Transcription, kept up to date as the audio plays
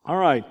All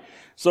right.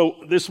 So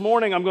this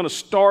morning I'm going to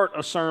start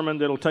a sermon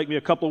that'll take me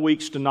a couple of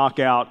weeks to knock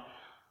out.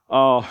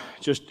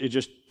 It's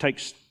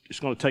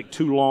going to take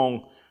too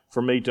long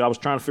for me to. I was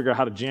trying to figure out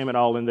how to jam it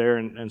all in there,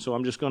 and so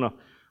I'm just going to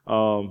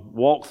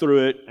walk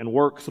through it and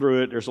work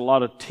through it. There's a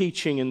lot of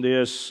teaching in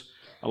this,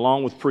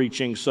 along with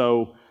preaching.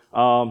 So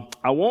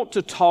I want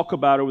to talk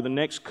about over the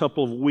next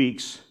couple of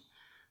weeks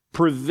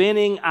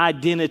preventing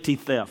identity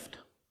theft.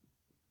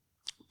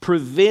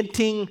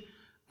 Preventing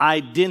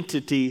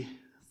identity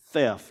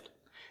theft.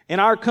 In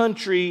our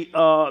country,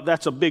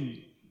 that's a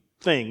big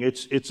thing.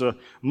 It's a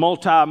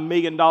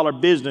multi-million-dollar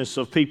business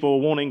of people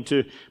wanting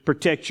to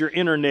protect your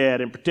internet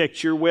and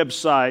protect your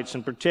websites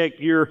and protect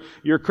your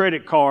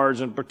credit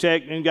cards and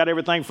got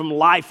everything from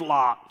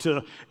LifeLock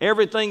to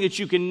everything that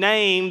you can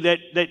name that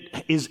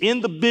is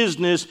in the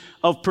business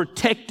of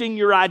protecting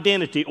your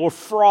identity or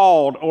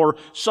fraud or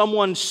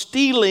someone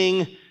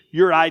stealing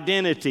your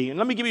identity. And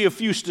let me give you a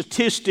few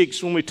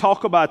statistics when we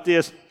talk about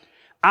this.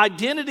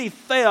 Identity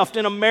theft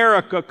in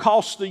America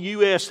cost the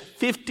U.S.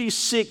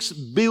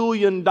 $56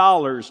 billion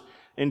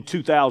in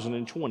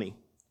 2020.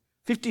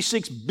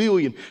 $56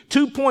 billion.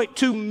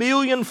 2.2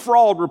 million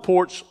fraud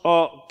reports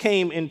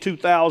came in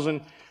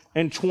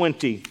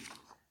 2020.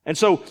 And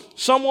so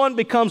someone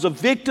becomes a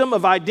victim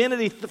of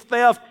identity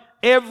theft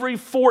every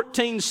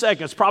 14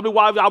 seconds. Probably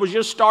why I was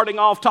just starting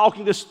off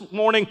talking this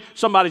morning.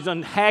 Somebody's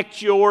done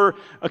hacked your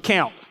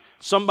account.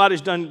 Somebody's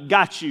done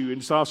got you,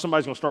 and so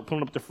somebody's going to start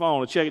pulling up their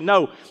phone and checking.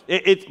 No,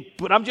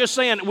 but I'm just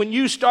saying, when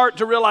you start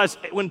to realize,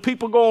 when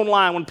people go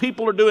online, when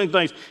people are doing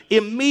things,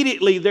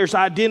 immediately there's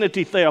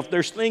identity theft.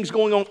 There's things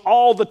going on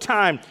all the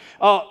time.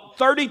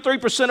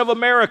 33% of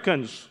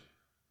Americans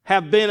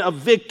have been a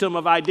victim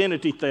of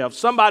identity theft.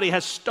 Somebody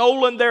has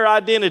stolen their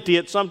identity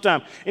at some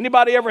time.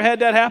 Anybody ever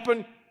had that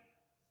happen?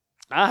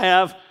 I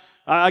have.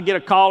 I get a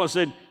call and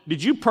said,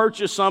 "Did you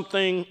purchase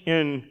something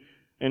in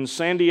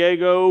San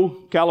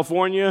Diego,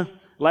 California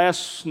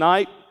last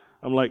night?"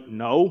 I'm like,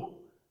 "No."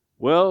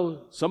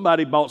 "Well,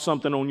 somebody bought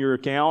something on your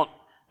account."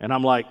 And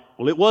I'm like,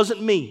 "Well, it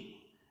wasn't me.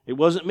 It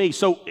wasn't me."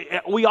 So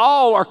we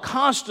all are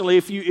constantly,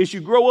 as you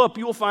grow up,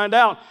 you'll find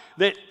out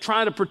that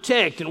trying to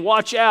protect and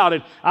watch out.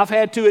 And I've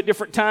had to, at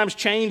different times,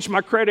 change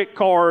my credit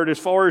card as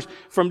far as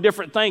from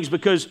different things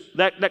because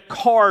that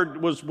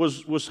card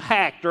was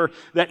hacked or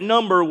that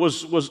number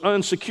was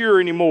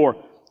unsecure anymore.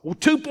 Well,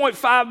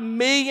 2.5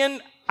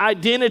 million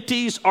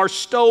identities are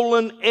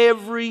stolen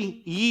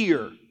every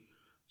year.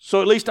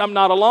 So at least I'm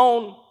not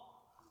alone.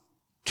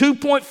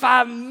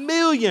 2.5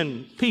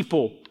 million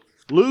people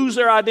lose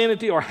their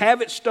identity or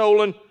have it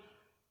stolen.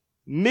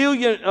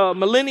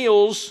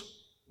 Millennials,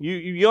 you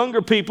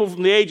younger people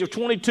from the age of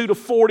 22 to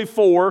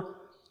 44,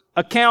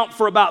 account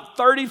for about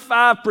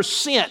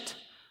 35%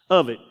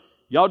 of it.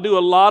 Y'all do a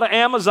lot of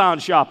Amazon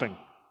shopping.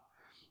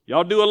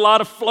 Y'all do a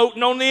lot of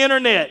floating on the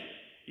internet.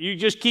 You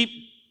just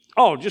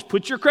just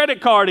put your credit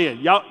card in.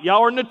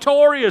 Y'all are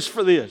notorious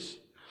for this.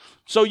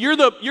 So you're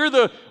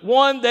the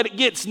one that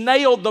gets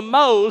nailed the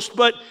most,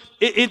 but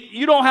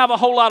you don't have a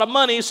whole lot of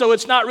money, so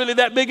it's not really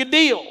that big a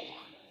deal.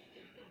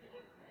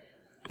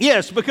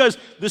 Yes, because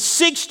the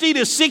 60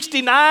 to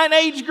 69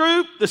 age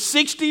group, the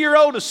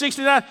 60-year-old to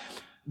 69,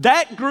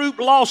 that group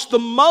lost the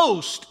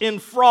most in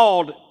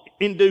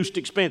fraud-induced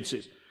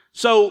expenses.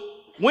 So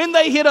when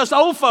they hit us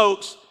old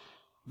folks,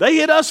 they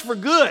hit us for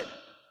good.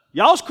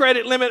 Y'all's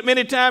credit limit,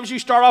 many times you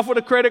start off with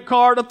a credit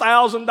card,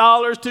 $1,000,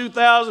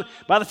 $2,000.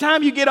 By the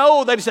time you get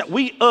old, they say,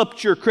 "We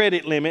upped your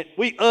credit limit.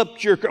 We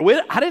upped your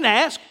credit." I didn't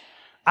ask.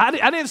 I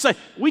didn't say.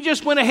 We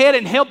just went ahead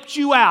and helped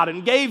you out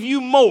and gave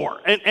you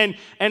more.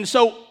 And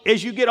so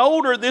as you get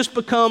older, this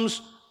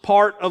becomes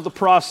part of the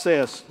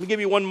process. Let me give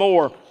you one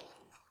more.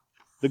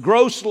 The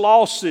gross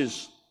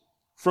losses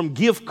from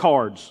gift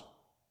cards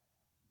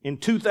in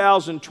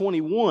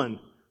 2021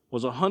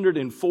 was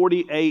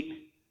 $148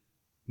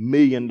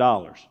 million.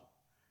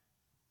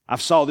 I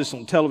saw this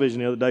on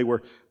television the other day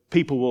where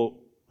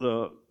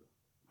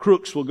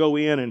crooks will go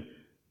in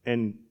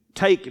and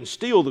take and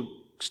steal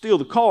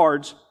the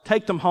cards,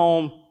 take them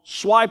home,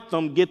 swipe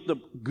them, get the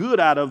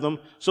good out of them,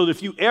 so that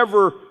if you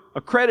ever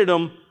accredit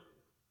them,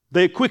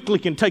 they quickly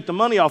can take the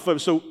money off of it.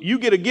 So you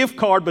get a gift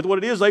card, but what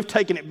it is, they've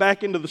taken it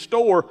back into the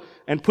store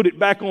and put it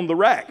back on the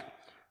rack.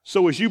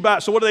 So as you buy,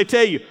 so what do they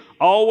tell you?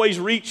 Always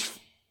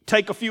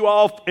take a few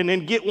off, and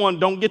then get one.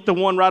 Don't get the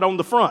one right on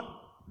the front.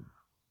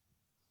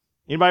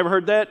 Anybody ever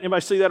heard that?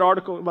 Anybody see that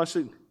article? Anybody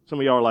see? Some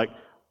of y'all are like,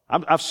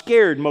 I've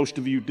scared most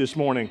of you this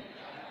morning.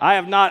 I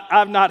have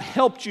not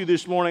helped you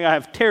this morning. I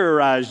have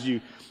terrorized you.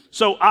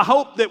 So I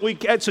hope that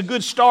it's a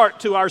good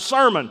start to our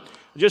sermon,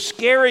 just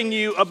scaring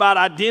you about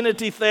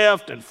identity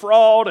theft and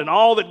fraud and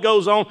all that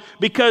goes on.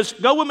 Because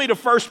go with me to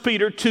 1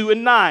 Peter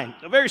 2:9,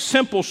 a very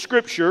simple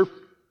scripture,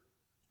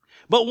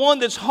 but one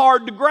that's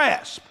hard to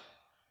grasp.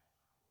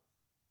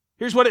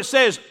 Here's what it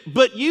says: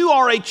 "But you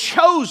are a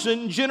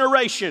chosen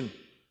generation.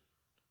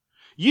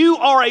 You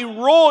are a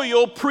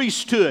royal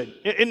priesthood."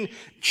 And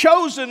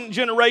chosen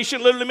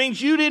generation literally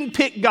means you didn't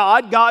pick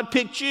God, God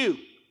picked you.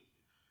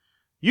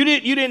 You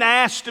didn't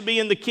ask to be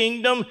in the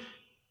kingdom.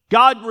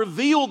 God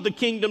revealed the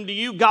kingdom to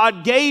you.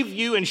 God gave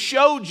you and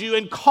showed you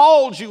and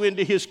called you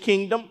into His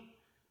kingdom.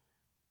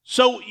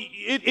 So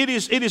it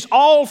is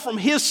all from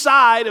His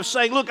side of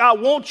saying, look, I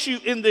want you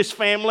in this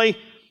family.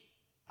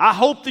 I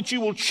hope that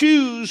you will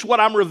choose what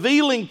I'm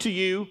revealing to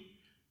you.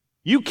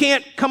 You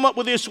can't come up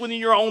with this within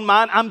your own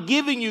mind. I'm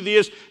giving you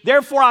this.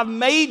 Therefore, I've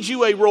made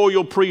you a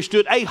royal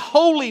priesthood, a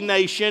holy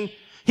nation,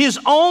 His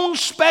own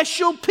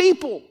special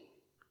people,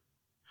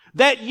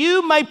 that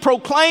you may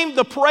proclaim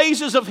the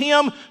praises of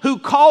Him who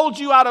called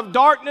you out of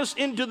darkness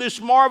into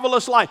this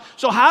marvelous light.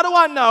 So how do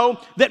I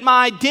know that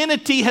my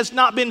identity has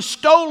not been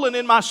stolen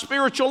in my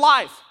spiritual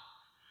life?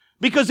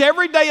 Because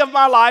every day of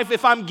my life,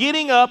 if I'm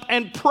getting up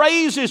and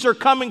praises are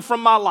coming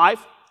from my life,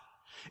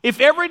 if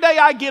every day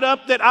I get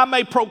up that I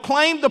may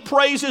proclaim the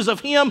praises of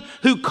Him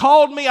who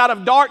called me out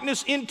of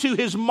darkness into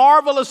His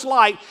marvelous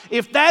light,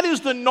 if that is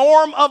the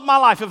norm of my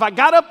life, if I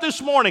got up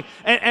this morning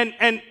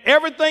and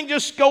everything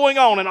just going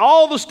on and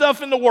all the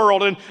stuff in the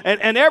world and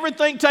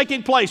everything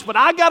taking place, but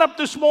I got up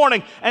this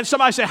morning and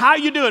somebody said, how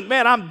you doing?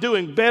 Man, I'm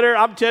doing better,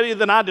 I'm telling you,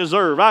 than I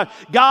deserve.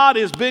 God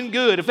has been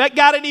good. If that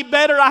got any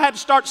better, I had to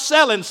start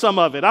selling some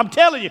of it. I'm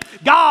telling you,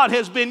 God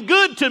has been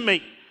good to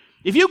me.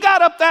 If you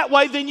got up that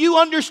way, then you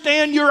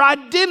understand your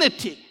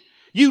identity.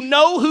 You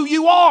know who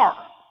you are.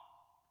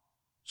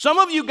 Some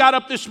of you got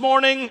up this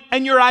morning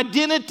and your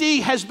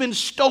identity has been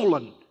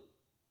stolen.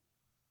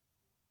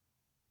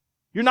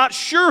 You're not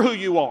sure who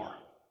you are.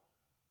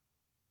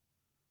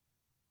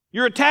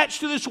 You're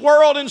attached to this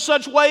world in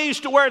such ways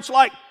to where it's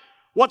like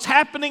what's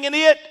happening in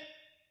it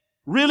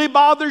really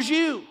bothers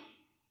you.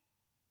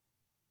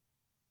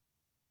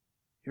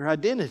 Your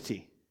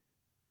identity.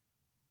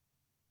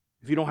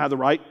 If you don't have the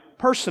right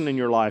person in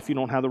your life, you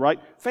don't have the right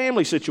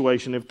family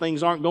situation, if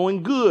things aren't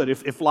going good,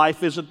 if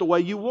life isn't the way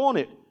you want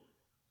it.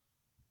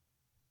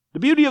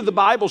 The beauty of the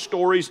Bible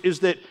stories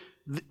is that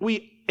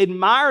we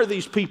admire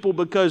these people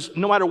because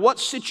no matter what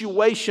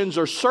situations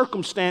or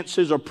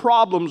circumstances or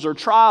problems or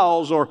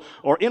trials or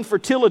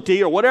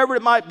infertility or whatever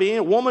it might be,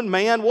 a woman,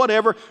 man,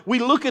 whatever, we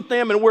look at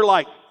them and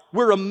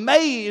we're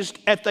amazed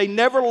at they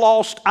never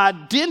lost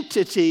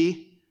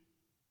identity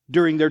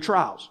during their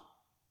trials.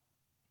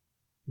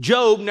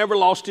 Job never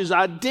lost his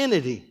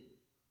identity.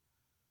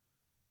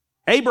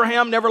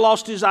 Abraham never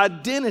lost his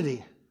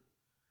identity.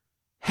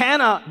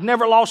 Hannah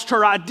never lost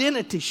her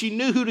identity. She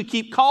knew who to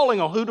keep calling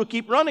on, who to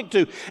keep running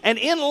to. And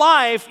in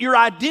life, your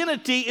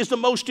identity is the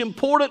most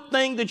important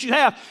thing that you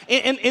have.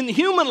 In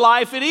human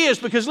life, it is,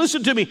 because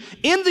listen to me,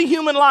 in the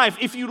human life,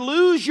 if you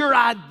lose your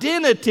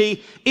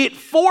identity, it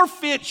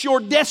forfeits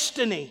your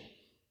destiny.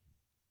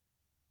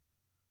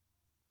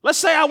 Let's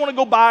say I want to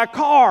go buy a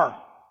car.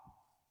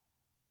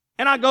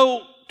 And I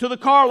go to the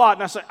car lot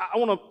and I say, I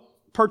want to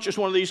purchase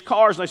one of these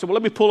cars. And they say, well,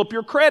 let me pull up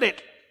your credit.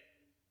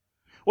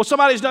 Well,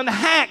 somebody's done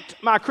hacked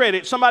my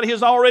credit. Somebody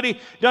has already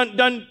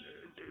done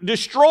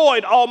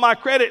destroyed all my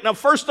credit. Now,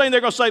 first thing they're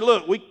going to say,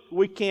 look,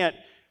 we can't,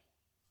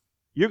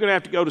 you're going to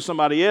have to go to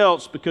somebody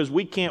else because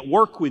we can't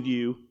work with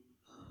you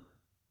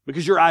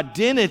because your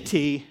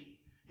identity,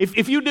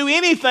 if you do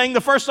anything, the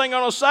first thing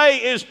I'm going to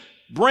say is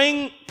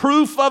bring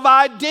proof of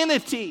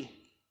identity.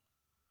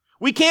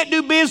 We can't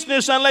do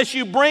business unless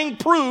you bring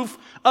proof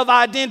of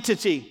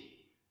identity.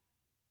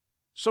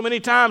 So many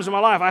times in my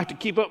life, I have to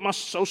keep up my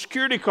Social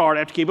Security card. I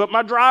have to keep up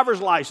my driver's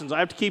license. I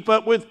have to keep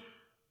up with,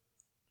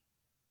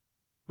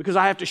 because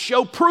I have to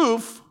show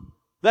proof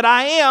that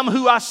I am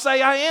who I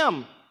say I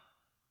am.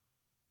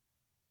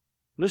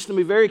 Listen to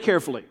me very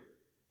carefully.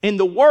 In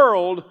the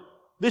world,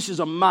 this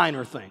is a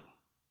minor thing.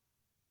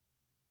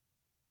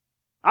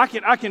 I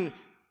can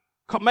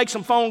make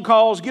some phone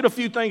calls, get a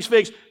few things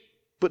fixed.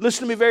 But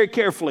listen to me very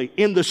carefully.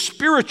 In the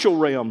spiritual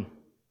realm,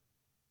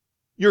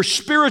 your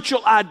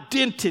spiritual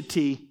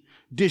identity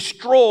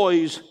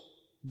destroys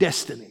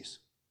destinies.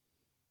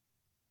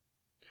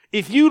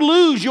 If you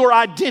lose your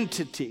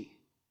identity,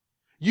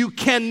 you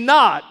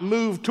cannot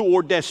move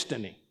toward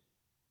destiny.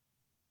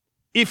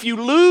 If you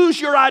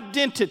lose your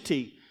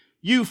identity,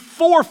 you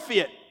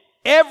forfeit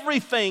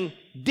everything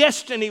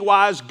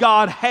destiny-wise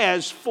God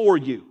has for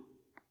you.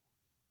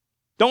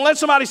 Don't let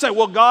somebody say,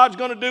 well, God's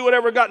going to do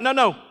whatever God...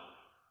 No.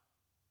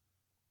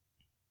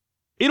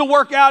 It'll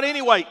work out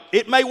anyway.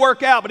 It may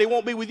work out, but it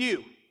won't be with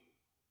you.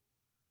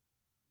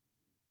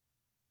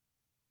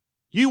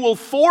 You will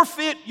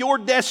forfeit your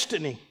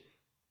destiny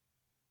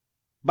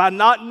by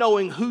not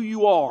knowing who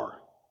you are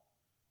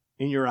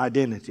in your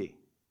identity.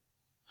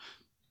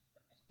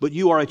 But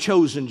you are a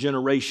chosen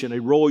generation, a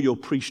royal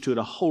priesthood,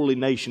 a holy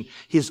nation,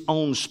 His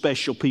own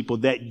special people,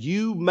 that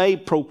you may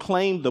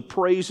proclaim the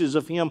praises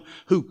of Him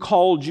who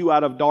called you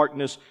out of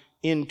darkness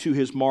into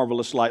His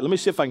marvelous light. Let me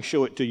see if I can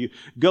show it to you.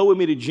 Go with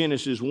me to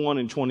Genesis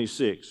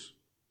 1:26.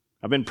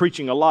 I've been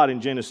preaching a lot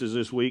in Genesis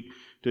this week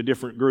to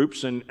different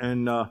groups, and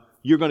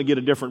you're going to get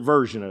a different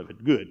version of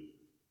it. Good.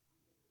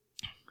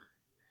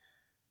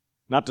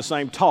 Not the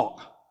same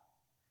talk.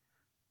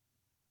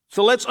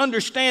 So let's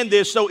understand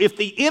this. So if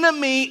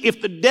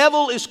the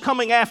devil is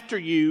coming after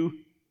you,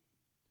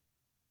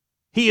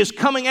 he is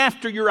coming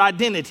after your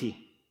identity.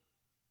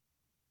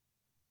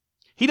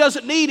 He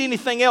doesn't need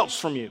anything else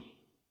from you.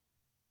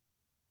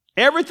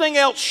 Everything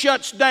else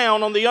shuts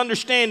down on the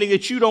understanding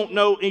that you don't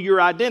know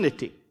your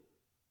identity.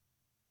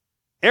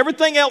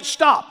 Everything else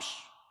stops.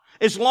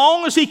 As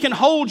long as He can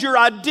hold your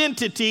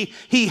identity,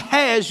 He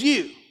has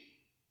you.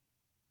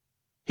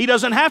 He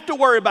doesn't have to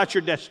worry about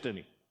your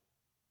destiny.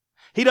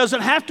 He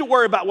doesn't have to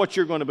worry about what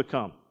you're going to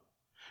become.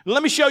 And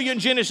let me show you in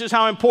Genesis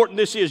how important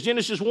this is.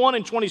 Genesis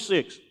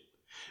 1:26.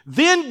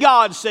 Then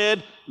God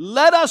said,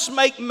 let us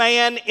make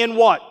man in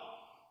what?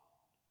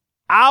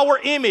 Our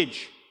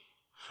image,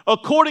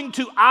 according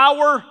to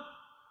our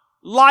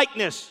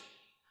likeness.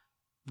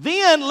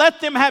 Then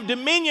let them have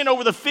dominion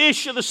over the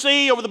fish of the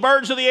sea, over the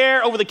birds of the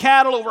air, over the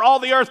cattle, over all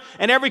the earth,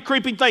 and every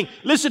creeping thing.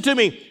 Listen to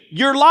me.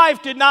 Your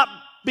life did not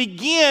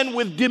begin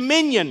with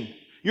dominion.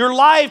 Your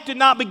life did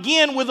not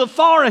begin with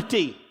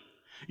authority.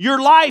 Your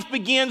life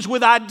begins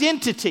with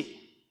identity.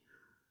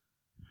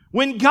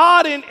 When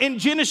God in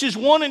Genesis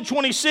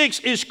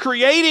 1:26 is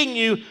creating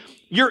you,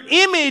 your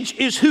image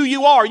is who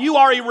you are. You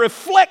are a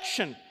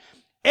reflection.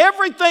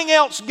 Everything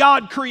else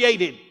God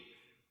created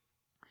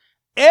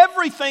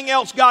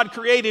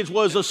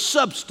was a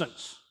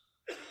substance.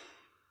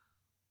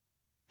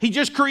 He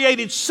just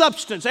created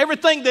substance.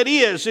 Everything that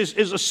is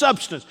a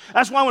substance.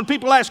 That's why when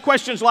people ask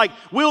questions like,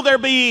 will there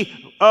be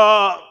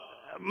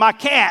my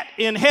cat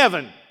in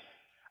heaven?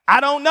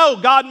 I don't know.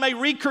 God may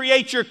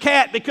recreate your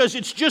cat because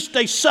it's just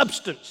a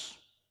substance.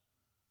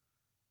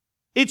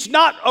 It's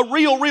not a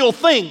real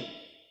thing.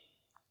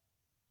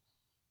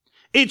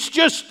 It's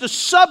just the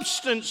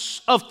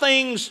substance of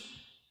things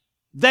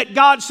that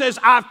God says,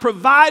 I've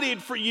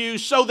provided for you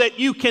so that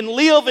you can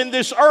live in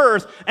this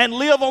earth and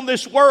live on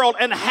this world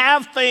and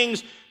have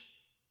things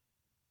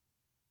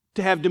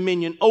to have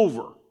dominion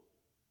over.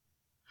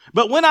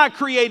 But when I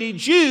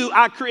created you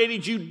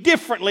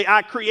differently.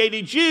 I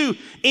created you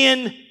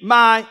in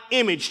my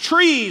image.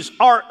 Trees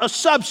are a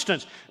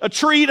substance. A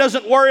tree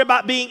doesn't worry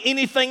about being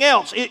anything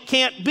else. It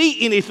can't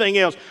be anything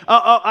else.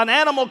 An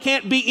animal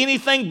can't be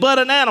anything but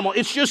an animal.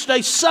 It's just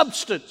a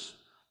substance.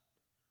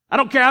 I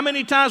don't care how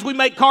many times we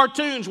make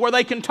cartoons where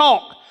they can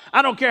talk.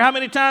 I don't care how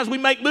many times we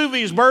make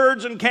movies,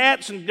 birds and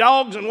cats and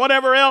dogs and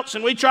whatever else,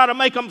 and we try to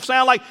make them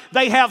sound like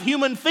they have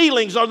human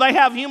feelings or they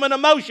have human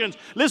emotions.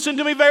 Listen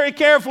to me very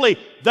carefully.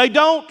 They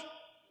don't.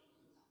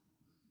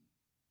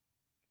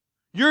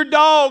 Your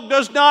dog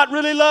does not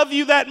really love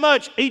you that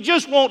much. He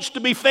just wants to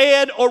be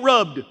fed or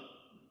rubbed.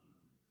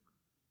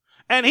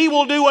 And he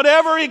will do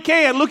whatever he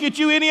can, look at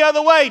you any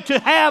other way, to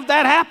have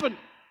that happen.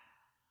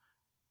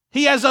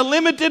 He has a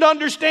limited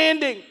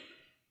understanding.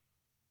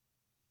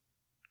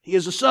 He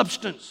is a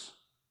substance.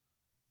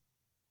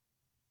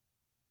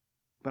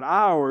 But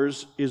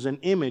ours is an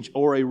image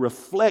or a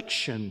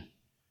reflection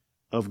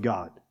of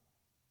God.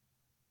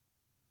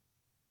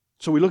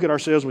 So we look at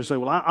ourselves and we say,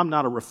 well, I'm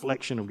not a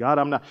reflection of God.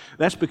 I'm not.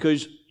 That's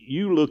because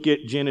you look at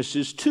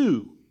Genesis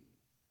 2.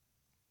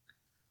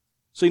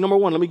 See, number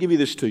one, let me give you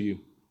this to you.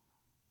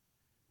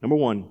 Number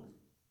one,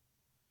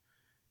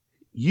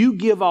 you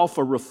give off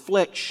a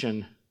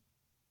reflection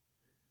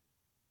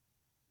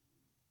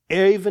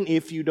even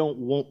if you don't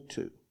want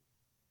to.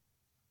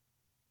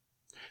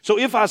 So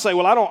if I say,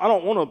 well, I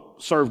don't want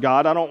to serve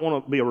God, I don't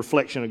want to be a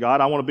reflection of God,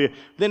 I want to be,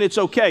 then it's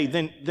okay.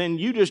 Then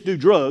you just do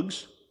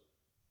drugs.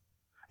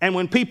 And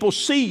when people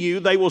see you,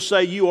 they will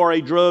say you are a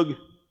drug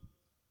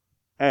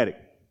addict.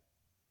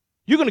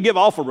 You're going to give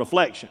off a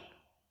reflection.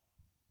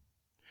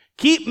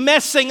 Keep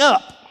messing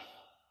up.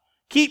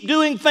 Keep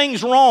doing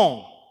things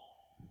wrong.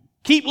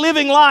 Keep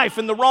living life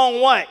in the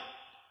wrong way.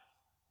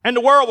 And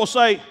the world will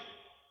say,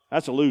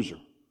 that's a loser.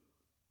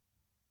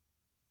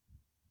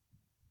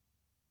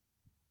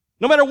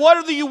 No matter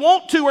whether you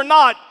want to or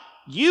not,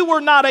 you are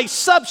not a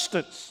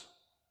substance.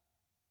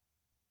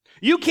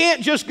 You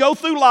can't just go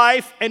through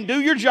life and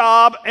do your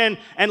job and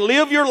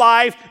live your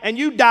life and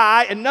you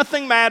die and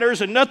nothing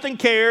matters and nothing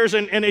cares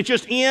and it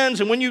just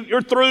ends and when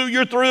you're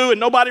through and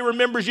nobody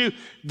remembers you.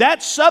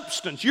 That's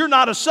substance. You're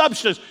not a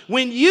substance.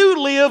 When you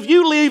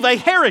leave a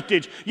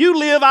heritage. You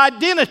live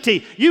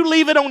identity. You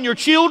leave it on your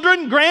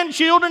children,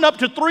 grandchildren, up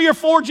to 3 or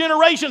 4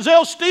 generations.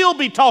 They'll still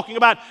be talking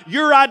about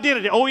your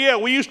identity. Oh yeah,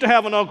 we used to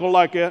have an uncle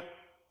like that.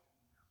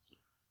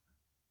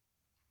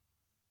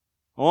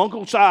 Oh,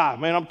 Uncle Si,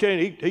 man, I'm telling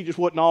you, he just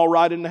wasn't all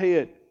right in the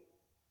head.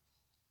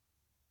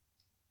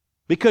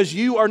 Because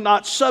you are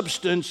not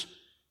substance,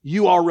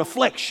 you are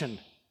reflection.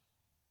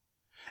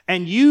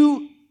 And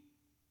you,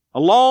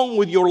 along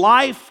with your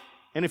life,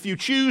 and if you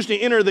choose to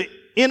enter the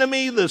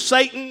enemy, the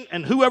Satan,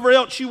 and whoever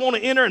else you want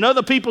to enter, and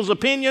other people's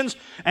opinions,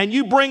 and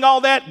you bring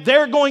all that,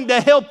 they're going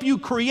to help you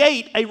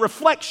create a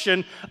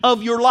reflection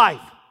of your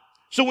life.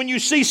 So when you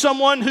see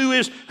someone who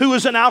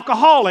is an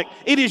alcoholic,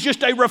 it is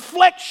just a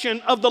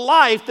reflection of the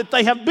life that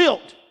they have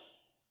built.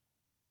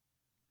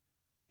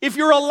 If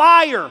you're a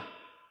liar,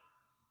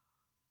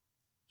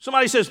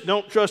 somebody says,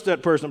 don't trust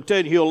that person. I'm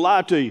telling you, he'll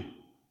lie to you.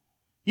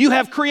 You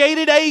have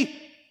created a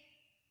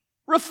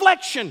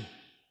reflection.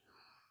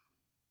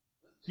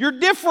 You're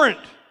different.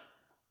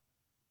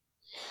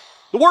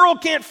 The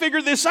world can't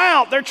figure this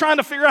out. They're trying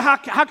to figure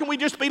out how can we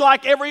just be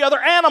like every other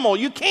animal.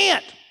 You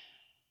can't.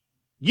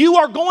 You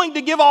are going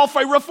to give off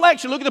a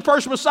reflection. Look at the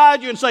person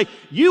beside you and say,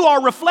 you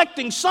are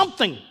reflecting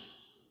something.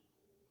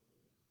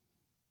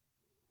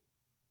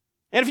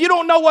 And if you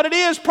don't know what it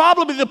is,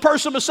 probably the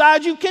person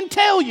beside you can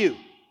tell you.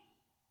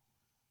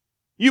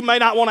 You may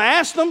not want to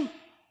ask them,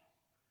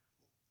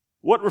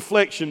 what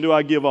reflection do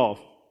I give off?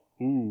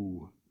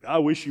 Ooh, I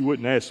wish you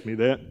wouldn't ask me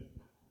that.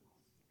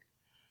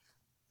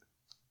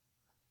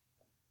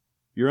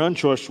 You're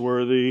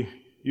untrustworthy.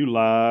 You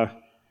lie.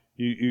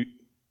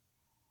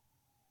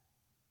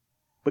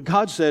 But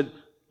God said,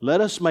 let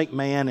us make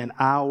man in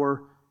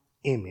our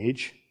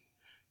image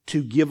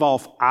to give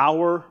off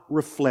our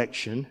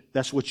reflection.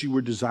 That's what you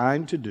were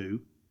designed to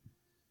do.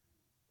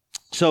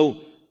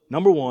 So,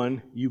 number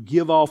one, you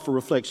give off a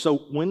reflection. So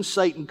when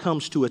Satan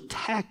comes to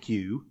attack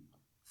you,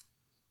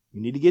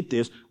 you need to get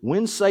this.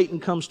 When Satan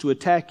comes to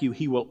attack you,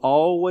 he will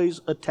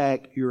always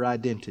attack your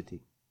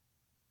identity.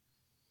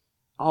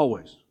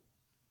 Always.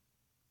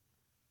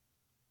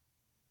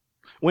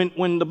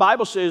 When the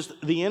Bible says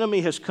the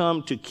enemy has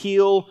come to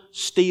kill,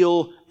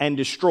 steal, and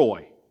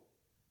destroy,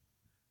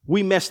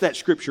 we mess that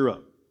scripture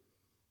up.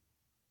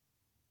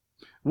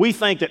 We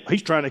think that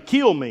he's trying to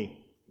kill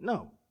me.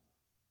 No.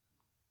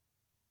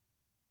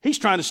 He's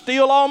trying to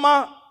steal all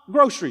my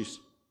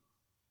groceries.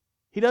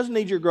 He doesn't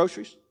need your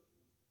groceries.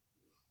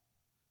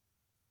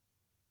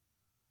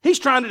 He's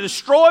trying to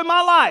destroy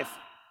my life.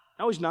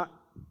 No, he's not.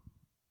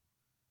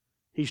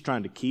 He's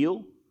trying to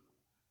kill,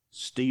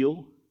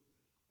 steal,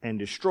 and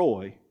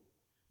destroy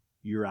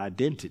your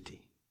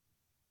identity.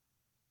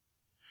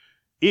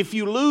 If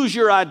you lose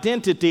your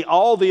identity,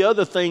 all the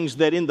other things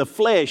that in the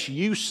flesh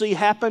you see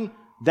happen,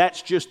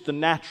 that's just the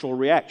natural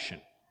reaction.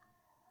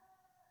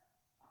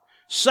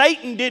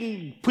 Satan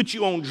didn't put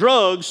you on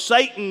drugs.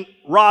 Satan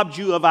robbed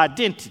you of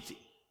identity.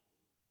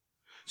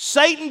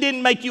 Satan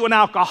didn't make you an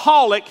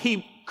alcoholic.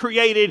 He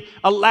created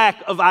a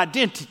lack of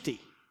identity.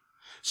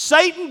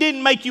 Satan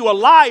didn't make you a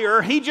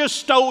liar. He just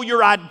stole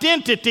your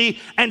identity,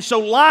 and so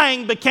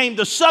lying became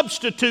the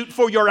substitute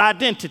for your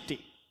identity.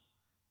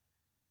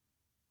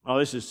 Oh,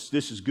 this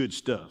is good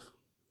stuff.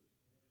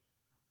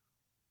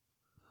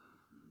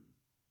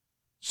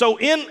 So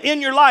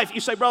in your life,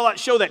 you say, brother,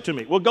 show that to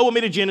me. Well, go with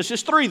me to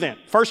Genesis 3 then.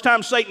 First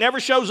time Satan ever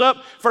shows up,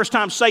 first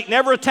time Satan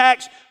ever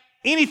attacks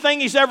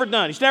anything he's ever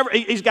done.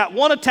 He's got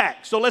one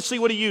attack. So let's see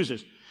what he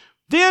uses.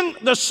 Then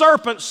the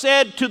serpent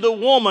said to the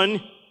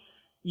woman,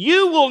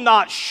 you will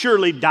not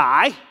surely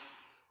die.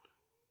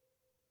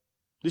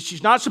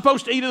 She's not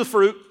supposed to eat of the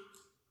fruit.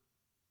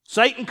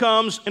 Satan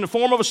comes in the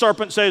form of a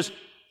serpent and says,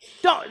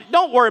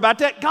 don't worry about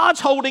that. God's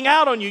holding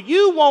out on you.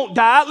 You won't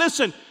die.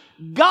 Listen,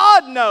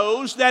 God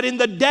knows that in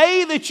the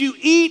day that you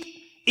eat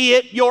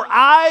it, your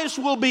eyes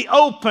will be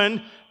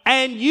open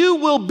and you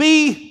will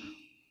be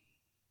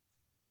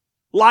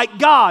like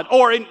God.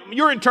 Or in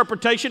your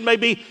interpretation,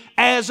 maybe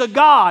as a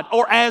God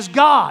or as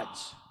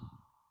gods.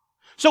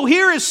 So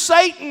here is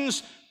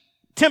Satan's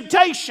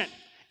temptation.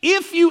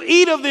 If you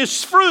eat of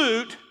this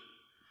fruit,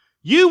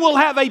 you will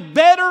have a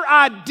better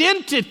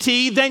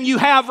identity than you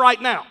have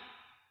right now.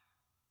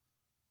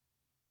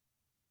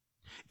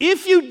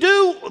 If you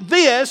do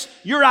this,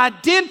 your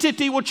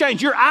identity will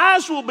change. Your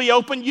eyes will be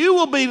open, you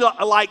will be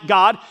like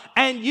God,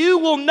 and you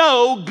will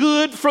know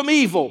good from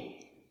evil.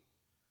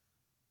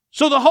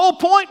 So the whole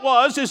point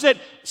is that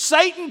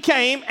Satan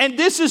came, and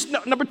this is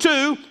number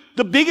two,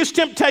 the biggest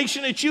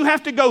temptation that you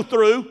have to go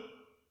through.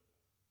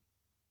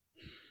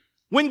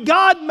 When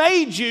God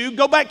made you,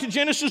 go back to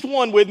Genesis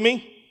 1 with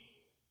me.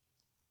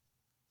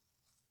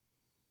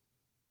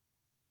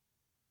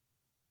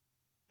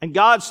 And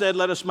God said,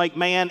 let us make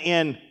man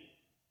in,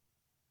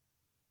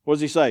 what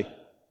does he say?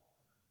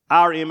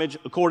 Our image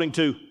according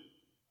to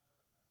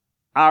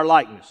our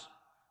likeness.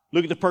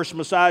 Look at the person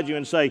beside you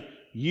and say,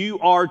 you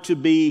are to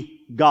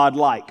be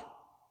God-like.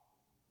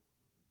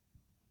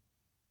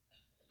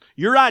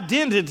 Your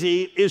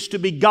identity is to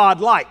be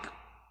God-like.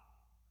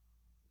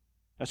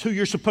 That's who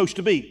you're supposed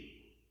to be.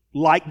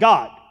 Like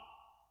God.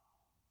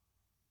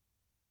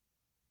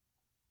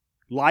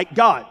 Like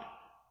God.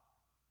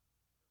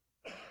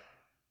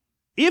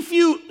 If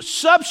you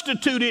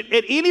substitute it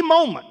at any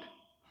moment,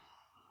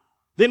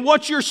 then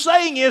what you're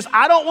saying is,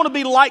 I don't want to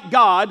be like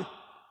God,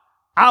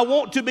 I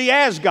want to be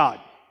as God.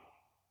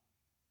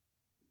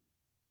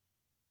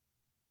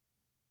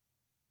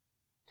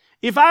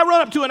 If I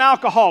run up to an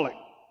alcoholic,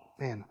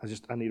 man,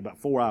 I need about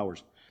 4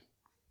 hours.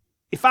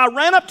 If I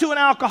ran up to an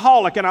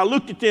alcoholic and I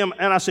looked at them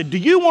and I said, do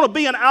you want to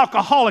be an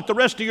alcoholic the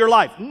rest of your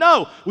life?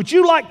 No. Would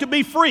you like to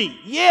be free?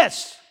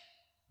 Yes.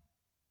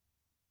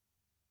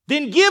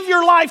 Then give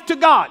your life to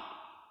God.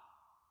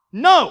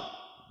 No.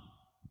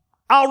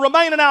 I'll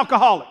remain an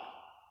alcoholic.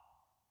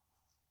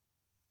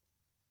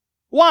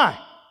 Why?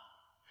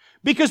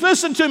 Because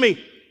listen to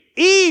me,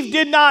 Eve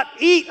did not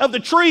eat of the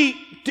tree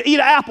to eat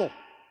an apple.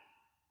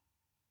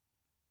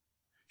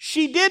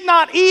 She did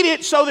not eat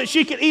it so that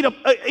she could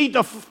eat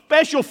the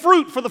special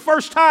fruit for the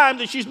first time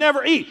that she's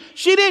never eaten.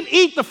 She didn't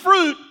eat the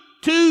fruit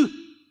to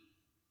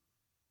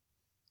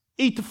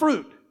eat the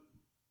fruit.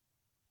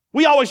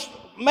 We always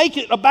make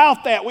it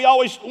about that. We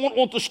always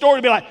want the story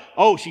to be like,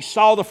 oh, she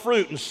saw the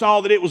fruit and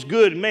saw that it was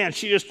good. And man,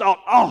 she just thought,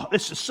 oh,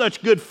 this is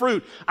such good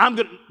fruit.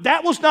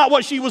 That was not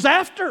what she was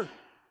after.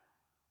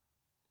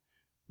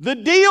 The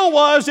deal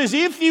was, is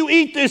if you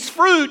eat this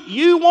fruit,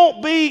 you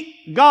won't be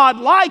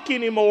God-like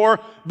anymore,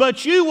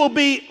 but you will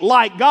be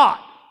like God.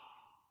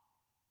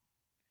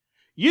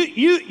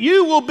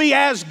 You will be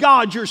as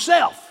God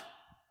yourself.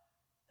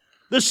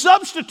 The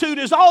substitute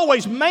is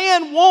always,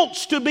 man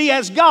wants to be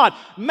as God.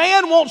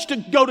 Man wants to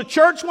go to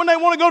church when they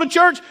want to go to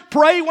church,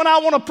 pray when I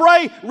want to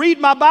pray, read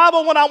my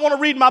Bible when I want to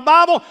read my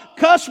Bible,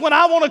 cuss when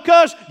I want to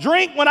cuss,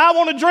 drink when I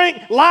want to drink,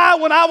 lie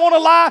when I want to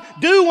lie,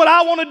 do what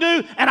I want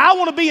to do, and I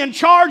want to be in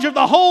charge of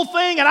the whole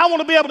thing, and I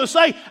want to be able to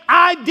say,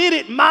 I did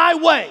it my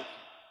way.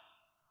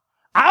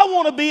 I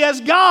want to be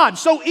as God.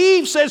 So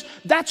Eve says,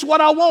 that's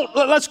what I want.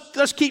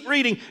 Let's keep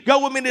reading.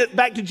 Go with me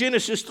back to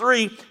Genesis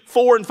 3,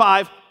 4, and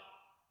 5.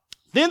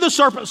 Then the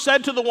serpent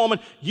said to the woman,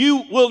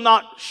 you will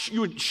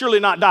surely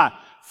not die.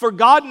 For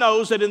God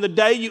knows that in the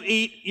day you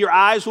eat, your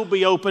eyes will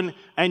be open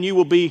and you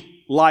will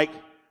be like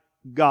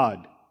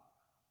God.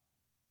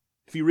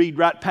 If you read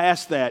right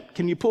past that,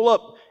 can you pull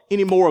up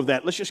any more of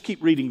that? Let's just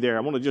keep reading there.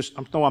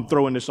 I'm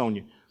throwing this on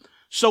you.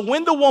 So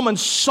when the woman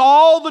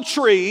saw the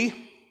tree,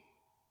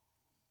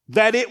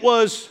 that it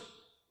was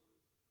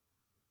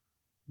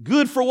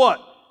good for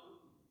what?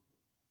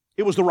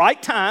 It was the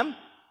right time,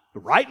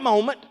 the right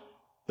moment.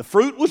 The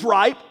fruit was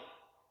ripe.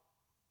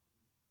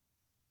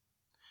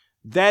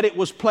 That it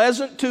was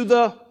pleasant to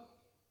the...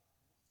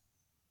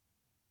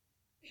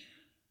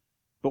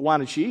 But why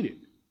did she eat it?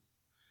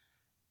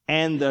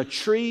 And the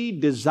tree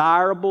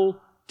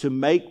desirable to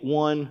make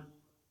one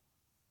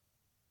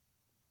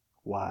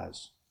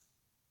wise.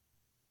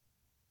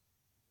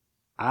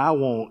 I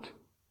want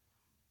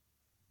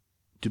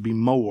to be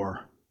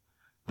more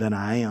than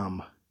I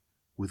am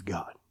with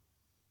God.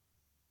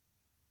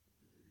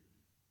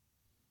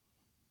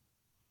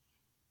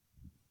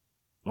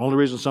 The only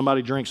reason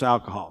somebody drinks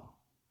alcohol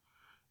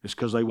is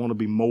because they want to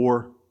be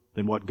more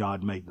than what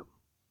God made them.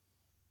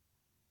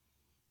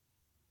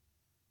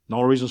 The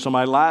only reason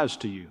somebody lies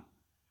to you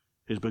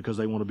is because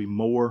they want to be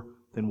more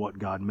than what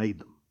God made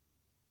them.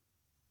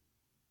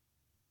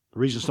 The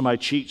reason somebody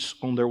cheats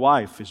on their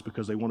wife is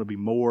because they want to be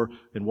more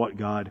than what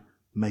God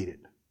made it.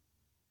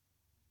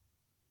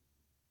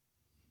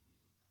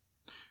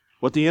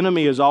 What the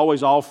enemy is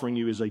always offering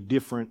you is a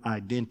different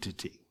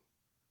identity.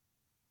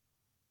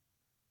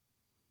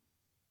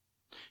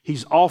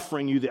 He's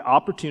offering you the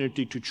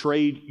opportunity to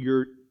trade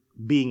your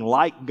being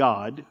like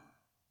God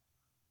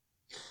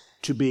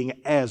to being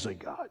as a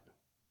God.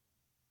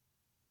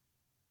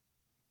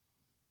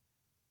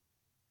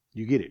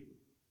 You get it?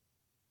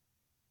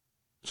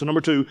 So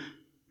number 2,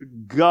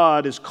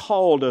 God has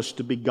called us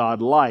to be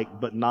God-like,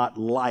 but not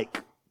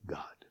like God.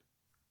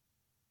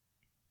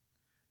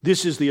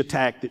 This is the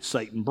attack that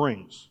Satan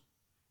brings.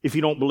 If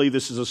you don't believe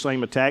this is the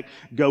same attack,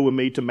 go with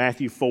me to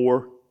Matthew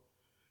 4.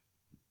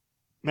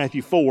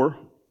 Matthew 4.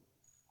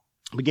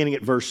 Beginning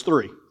at verse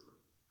 3.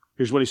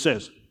 Here's what he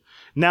says.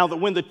 Now that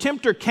when the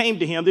tempter came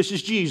to him, this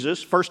is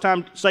Jesus, first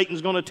time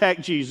Satan's going to attack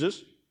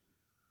Jesus.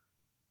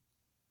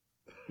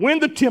 When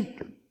the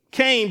tempter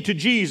came to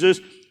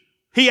Jesus,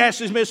 he asked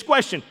his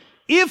question.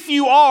 If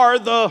you are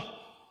the...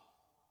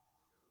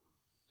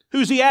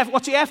 Who's he after?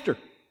 What's he after?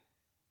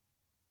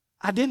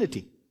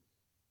 Identity.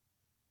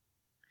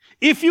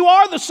 If you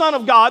are the Son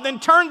of God, then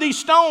turn these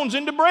stones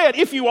into bread.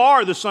 If you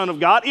are the Son of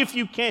God, if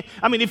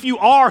you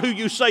are who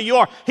you say you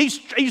are.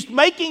 He's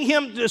making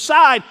him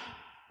decide,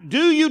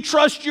 do you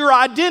trust your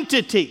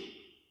identity?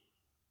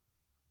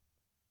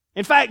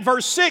 In fact,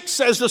 verse 6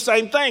 says the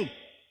same thing.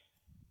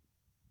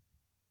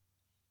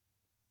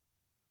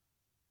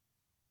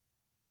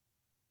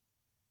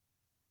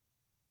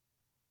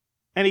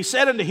 And he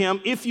said unto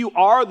him, if you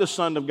are the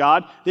Son of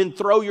God, then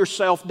throw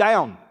yourself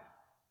down.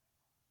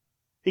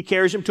 He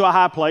carries him to a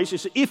high place. He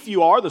said, if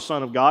you are the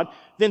Son of God,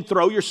 then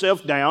throw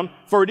yourself down,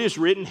 for it is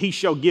written, he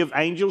shall give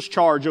angels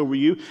charge over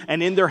you,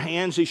 and in their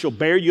hands he shall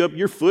bear you up.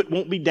 Your foot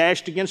won't be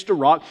dashed against a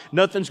rock.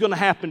 Nothing's going to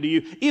happen to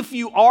you. If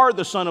you are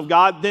the Son of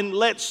God, then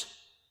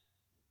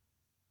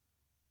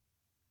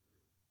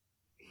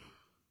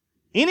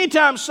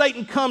anytime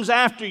Satan comes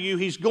after you,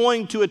 he's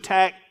going to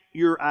attack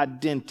your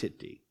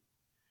identity.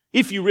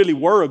 If you really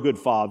were a good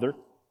father,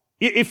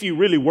 if you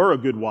really were a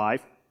good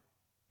wife,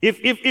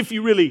 if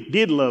you really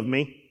did love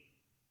me,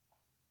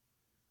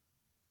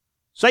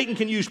 Satan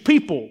can use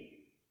people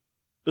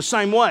the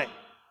same way.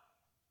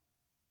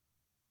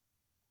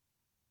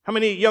 How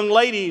many young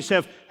ladies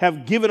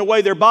have given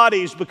away their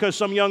bodies because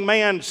some young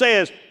man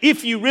says,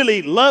 if you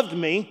really loved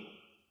me,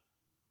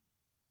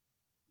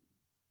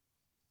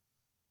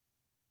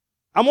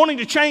 I'm wanting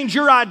to change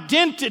your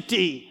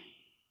identity.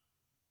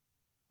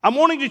 I'm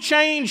wanting to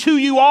change who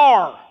you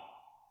are.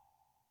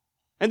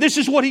 And this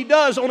is what he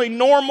does on a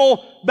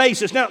normal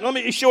basis. Now, let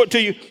me show it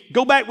to you.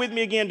 Go back with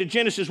me again to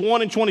Genesis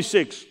 1 and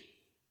 26.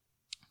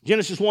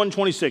 Genesis 1 and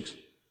 26.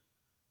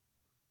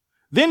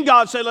 Then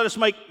God said, let us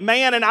make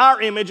man in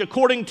our image,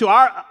 according to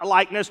our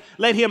likeness.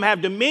 Let him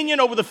have dominion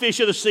over the fish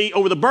of the sea,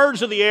 over the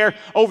birds of the air,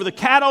 over the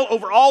cattle,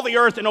 over all the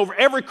earth, and over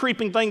every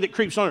creeping thing that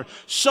creeps on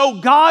earth. So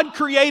God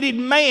created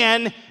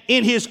man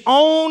in his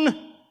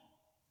own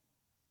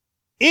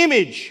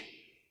image.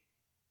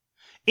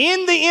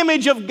 In the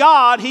image of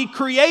God, he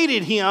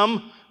created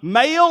him.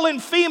 Male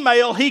and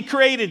female, he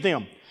created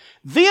them.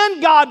 Then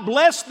God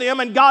blessed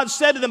them, and God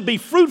said to them, be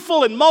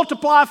fruitful and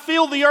multiply,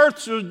 fill the earth,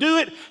 so do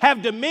it,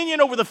 have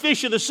dominion over the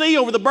fish of the sea,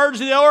 over the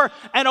birds of the air,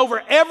 and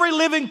over every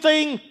living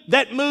thing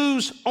that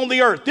moves on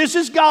the earth. This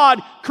is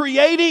God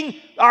creating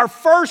our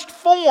first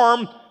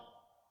form,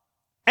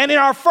 and in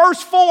our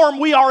first form,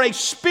 we are a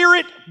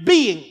spirit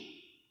being.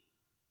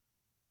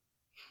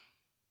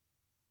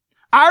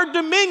 Our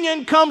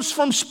dominion comes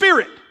from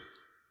spirit.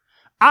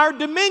 Our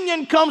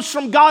dominion comes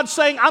from God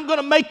saying, I'm going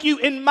to make you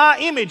in my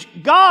image.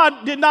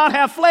 God did not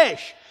have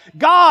flesh.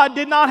 God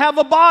did not have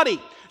a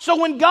body. So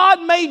when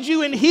God made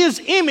you in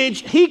his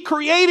image, he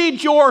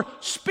created your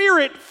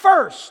spirit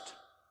first.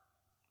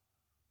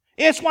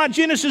 That's why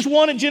Genesis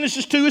 1 and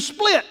Genesis 2 is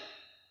split.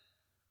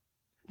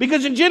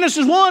 Because in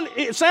Genesis 1,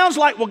 it sounds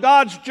like, well,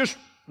 God's just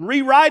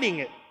rewriting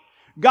it.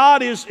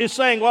 God is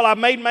saying, well, I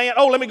made man.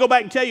 Oh, let me go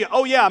back and tell you.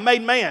 Oh, yeah, I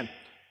made man.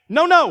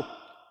 No.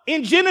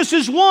 In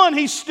Genesis 1,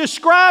 he's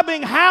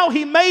describing how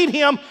he made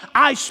him.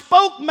 I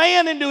spoke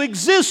man into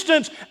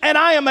existence, and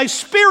I am a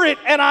spirit,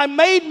 and I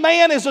made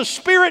man as a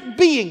spirit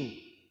being.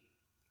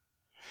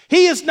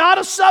 He is not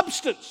a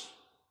substance.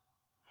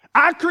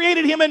 I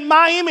created him in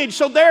my image,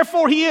 so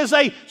therefore he is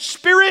a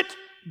spirit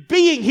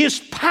being. His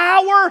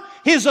power,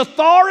 his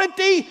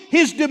authority,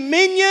 his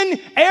dominion,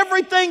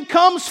 everything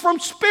comes from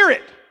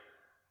spirit.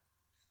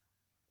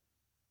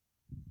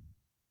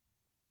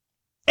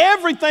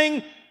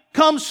 Everything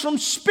comes from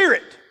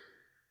spirit.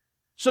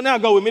 So now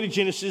go with me to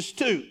Genesis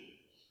 2.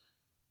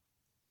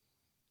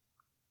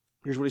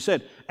 Here's what he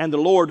said. And the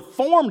Lord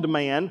formed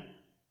man.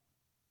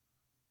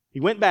 He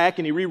went back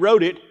and he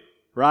rewrote it,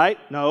 right?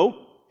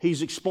 No.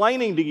 He's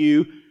explaining to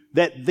you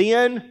that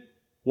then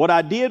what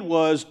I did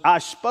was I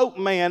spoke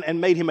man and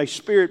made him a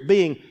spirit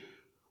being,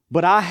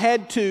 but I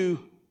had to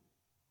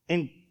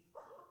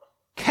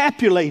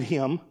encapsulate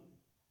him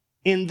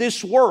in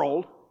this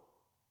world.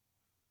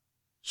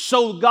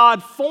 So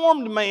God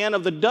formed man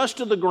of the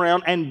dust of the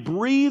ground and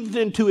breathed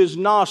into his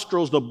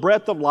nostrils the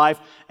breath of life,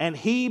 and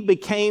he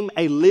became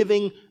a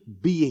living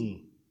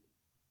being.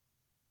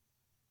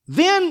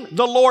 Then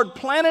the Lord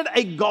planted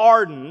a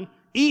garden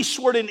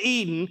eastward in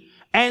Eden,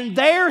 and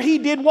there he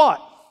did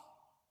what?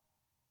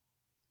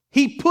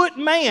 He put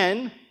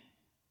man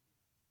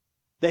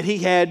that he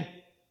had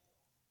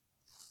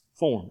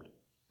formed.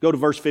 Go to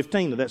verse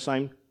 15 of that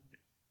same.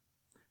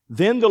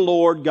 Then the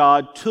Lord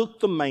God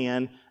took the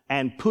man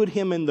and put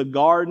him in the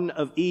Garden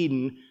of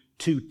Eden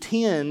to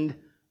tend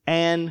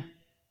and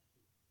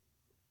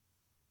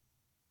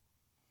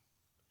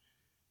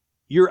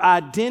your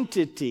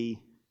identity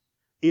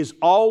is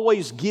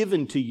always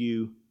given to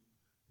you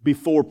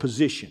before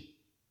position.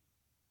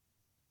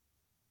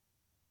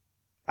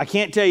 I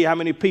can't tell you how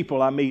many people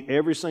I meet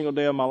every single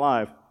day of my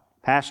life,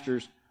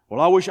 pastors.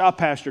 Well, I wish I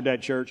pastored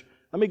that church.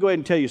 Let me go ahead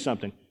and tell you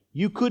something.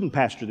 You couldn't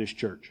pastor this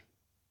church.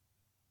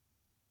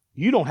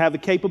 You don't have the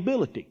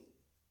capability.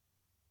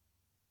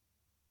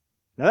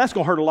 Now that's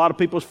going to hurt a lot of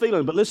people's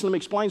feelings, but listen, let me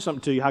explain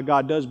something to you how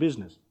God does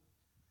business.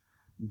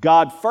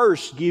 God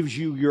first gives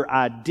you your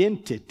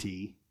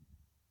identity,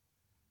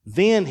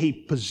 then he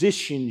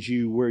positions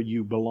you where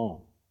you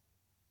belong.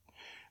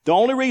 The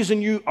only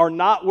reason you are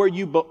not where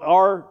you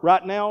are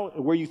right now,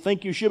 where you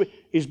think you should be,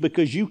 is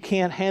because you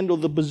can't handle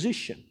the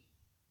position.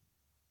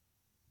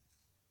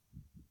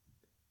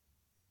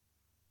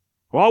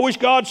 Well, I wish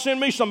God send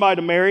me somebody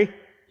to marry.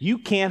 You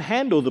can't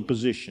handle the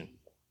position.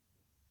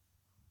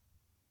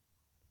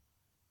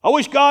 I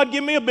wish God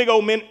give me a big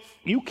old man.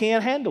 You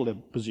can't handle the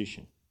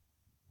position.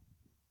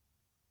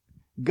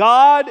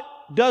 God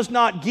does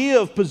not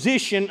give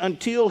position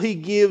until he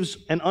gives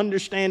an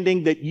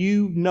understanding that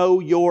you know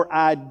your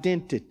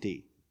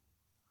identity.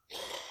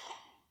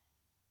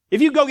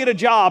 If you go get a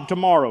job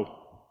tomorrow,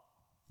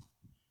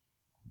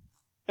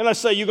 and let's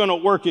say you're going to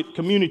work at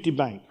Community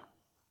Bank,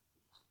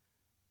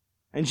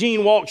 and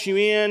Gene walks you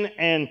in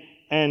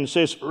and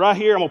says, right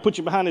here, I'm going to put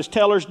you behind this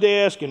teller's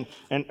desk, and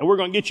we're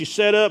going to get you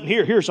set up. And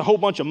here's a whole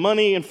bunch of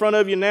money in front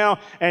of you now.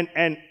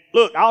 And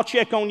look, I'll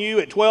check on you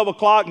at 12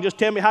 o'clock and just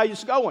tell me how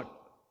it's going.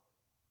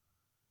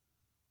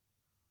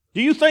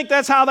 Do you think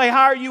that's how they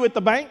hire you at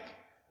the bank?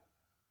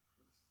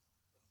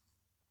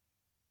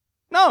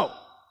 No.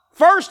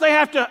 First, they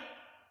have to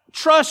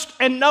trust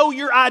and know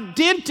your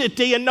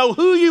identity and know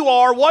who you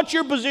are, what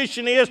your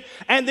position is,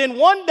 and then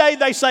one day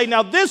they say,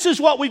 now this is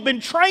what we've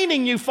been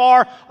training you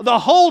for the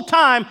whole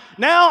time.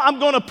 Now I'm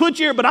going to put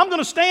you here, but I'm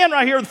going to stand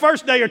right here the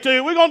first day or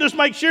two. We're going to just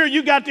make sure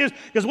you got this,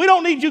 because we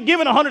don't need you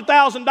giving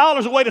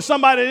 $100,000 away to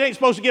somebody that ain't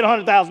supposed to get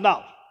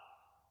 $100,000.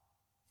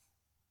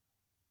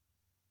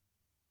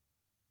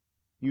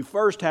 You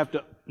first have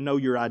to know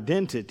your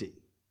identity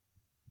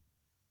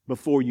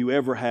before you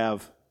ever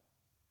have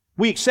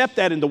We accept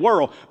that in the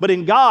world, but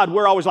in God,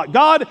 we're always like,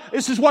 God,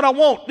 this is what I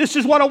want, this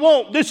is what I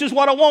want, this is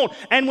what I want.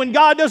 And when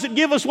God doesn't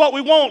give us what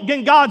we want,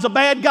 then God's a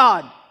bad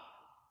God.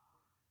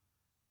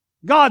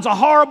 God's a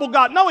horrible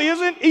God. No, He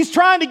isn't. He's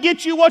trying to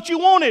get you what you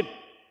wanted.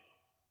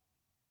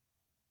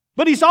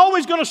 But He's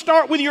always going to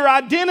start with your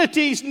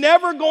identity. He's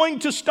never going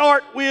to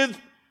start with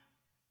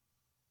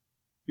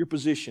your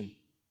position.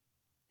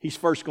 He's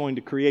first going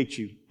to create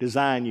you,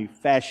 design you,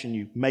 fashion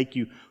you, make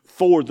you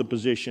for the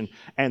position.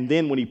 And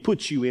then when He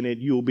puts you in it,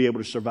 you'll be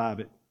able to survive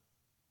it.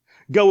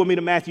 Go with me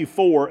to Matthew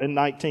 4 and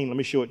 19. Let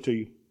me show it to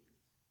you.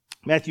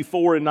 Matthew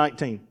 4 and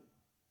 19.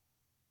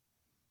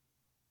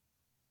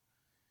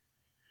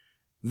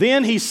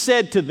 Then He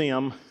said to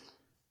them,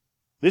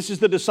 this is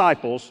the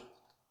disciples.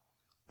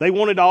 They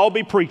wanted to all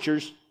be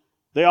preachers.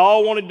 They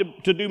all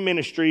wanted to do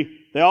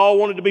ministry. They all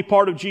wanted to be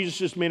part of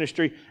Jesus'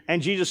 ministry.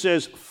 And Jesus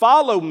says,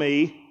 follow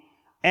me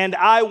and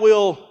I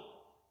will,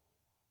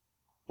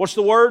 what's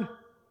the word?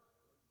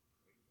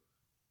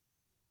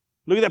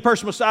 Look at that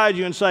person beside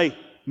you and say,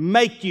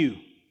 make you.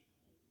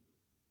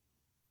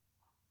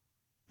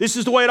 This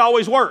is the way it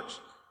always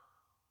works.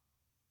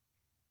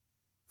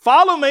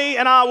 Follow me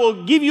and I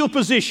will give you a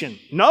position.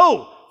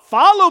 No,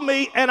 follow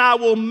me and I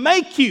will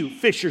make you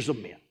fishers of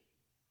men.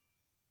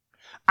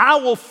 I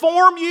will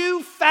form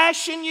you,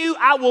 fashion you,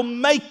 I will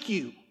make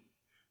you.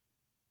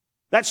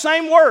 That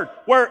same word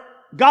where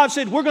God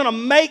said we're going to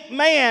make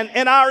man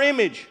in our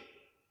image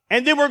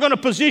and then we're going to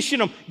position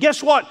them.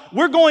 Guess what?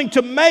 We're going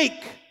to make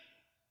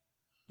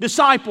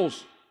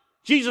disciples.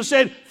 Jesus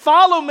said,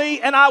 follow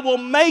me and I will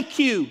make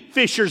you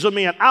fishers of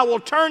men. I will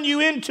turn you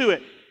into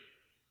it.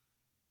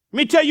 Let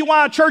me tell you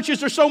why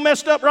churches are so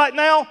messed up right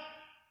now.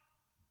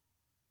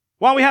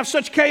 Why we have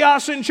such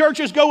chaos in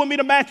churches. Go with me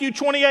to Matthew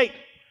 28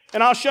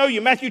 and I'll show you.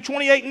 Matthew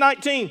 28 and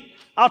 19.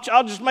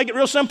 I'll just make it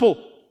real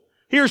simple.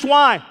 Here's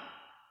why.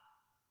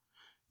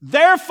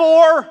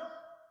 Therefore,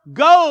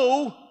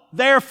 go,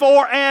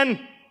 therefore, and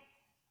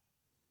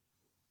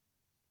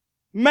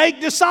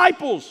make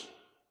disciples.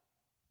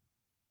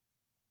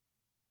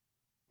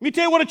 Let me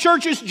tell you what a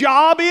church's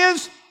job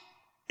is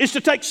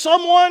to take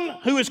someone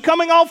who is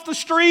coming off the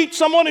street,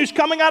 someone who's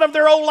coming out of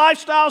their old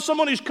lifestyle,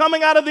 someone who's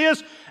coming out of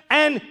this,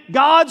 and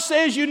God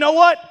says, you know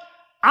what?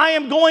 I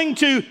am going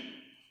to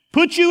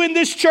put you in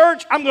this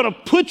church. I'm going to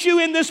put you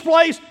in this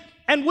place.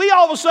 And we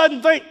all of a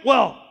sudden think,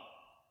 well,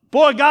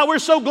 boy, God, we're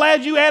so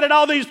glad you added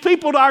all these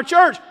people to our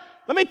church.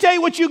 Let me tell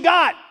you what you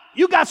got.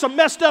 You got some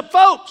messed up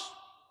folks.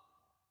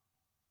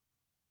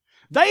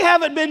 They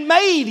haven't been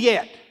made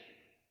yet.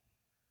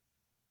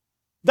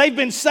 They've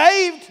been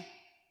saved,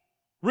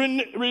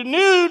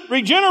 renewed,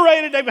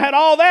 regenerated. They've had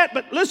all that.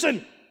 But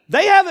listen,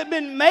 they haven't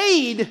been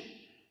made.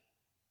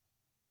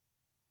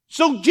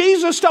 So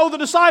Jesus told the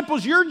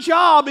disciples, your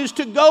job is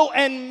to go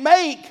and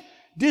make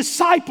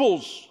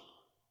disciples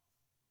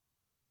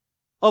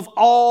of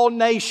all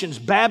nations,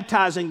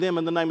 baptizing them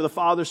in the name of the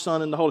Father,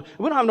 Son, and the Holy.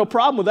 We don't have no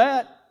problem with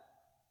that.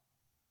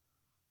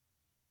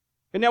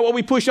 And now what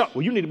we push up,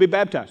 well, you need to be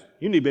baptized.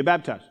 You need to be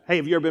baptized. Hey,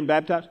 have you ever been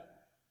baptized?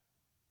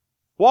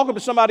 Walk up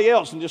to somebody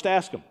else and just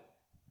ask them,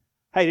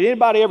 hey, did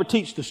anybody ever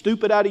teach the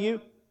stupid out of you?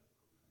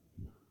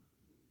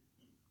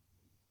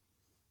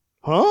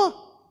 Huh?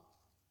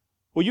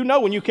 Well, you know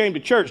when you came to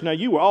church, now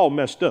you were all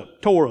messed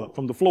up, tore up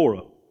from the floor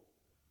up.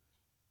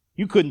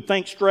 You couldn't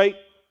think straight.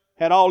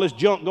 Had all this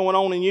junk going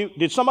on in you.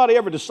 Did somebody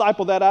ever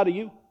disciple that out of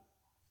you?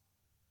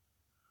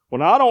 Well,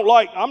 now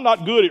I'm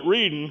not good at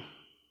reading.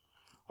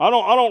 I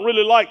don't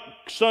really like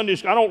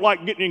Sundays. I don't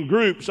like getting in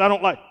groups.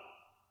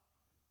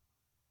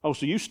 Oh,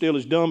 so you still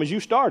as dumb as you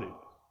started.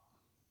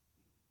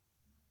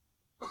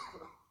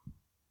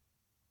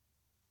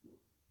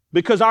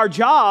 Because our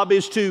job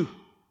is to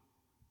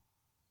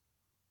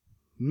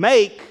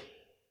make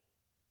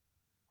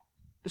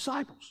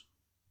disciples.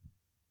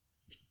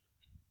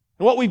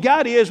 And what we've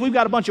got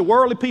a bunch of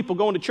worldly people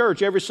going to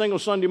church every single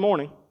Sunday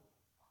morning.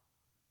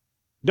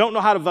 Don't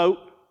know how to vote.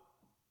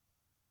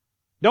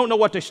 Don't know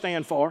what they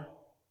stand for.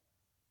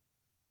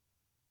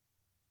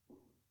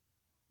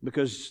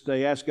 Because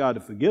they ask God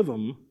to forgive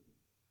them,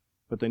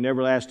 but they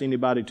never asked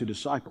anybody to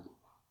disciple.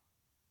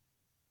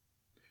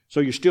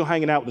 So you're still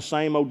hanging out with the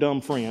same old dumb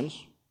friends,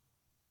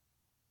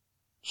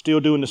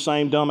 still doing the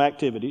same dumb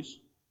activities,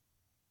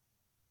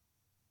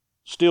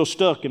 still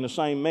stuck in the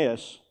same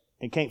mess,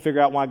 and can't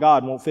figure out why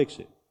God won't fix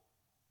it.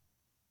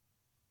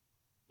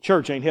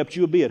 Church ain't helped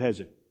you a bit, has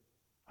it?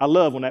 I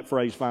love when that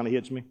phrase finally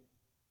hits me.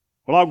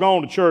 Well, I've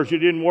gone to church, it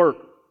didn't work.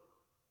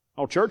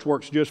 Oh, church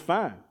works just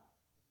fine.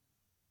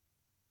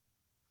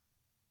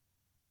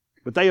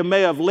 But they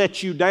may have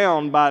let you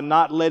down by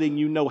not letting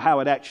you know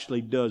how it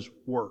actually does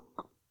work.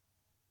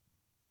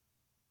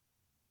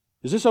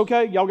 Is this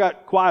okay? Y'all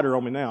got quieter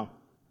on me now.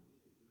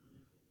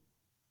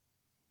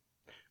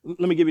 Let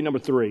me give you number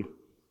 3.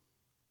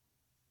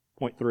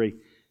 Point 3.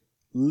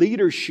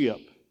 Leadership.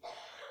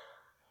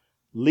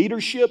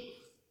 Leadership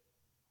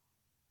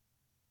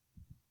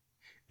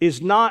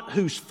is not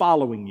who's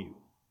following you.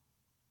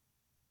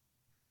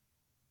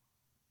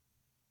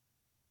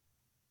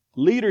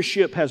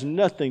 Leadership has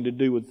nothing to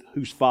do with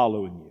who's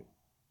following you.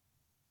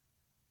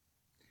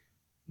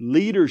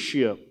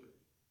 Leadership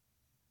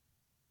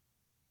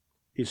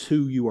is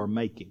who you are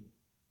making.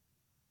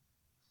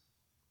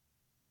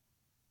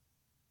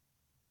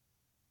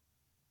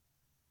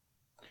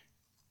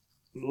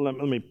 Let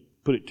me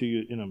put it to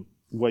you in a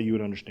way you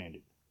would understand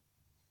it.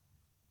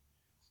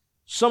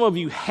 Some of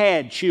you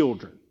had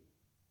children.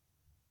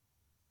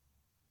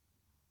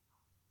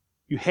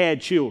 You had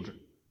children.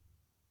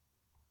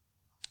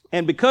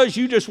 And because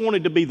you just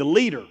wanted to be the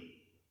leader,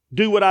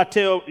 do what I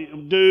tell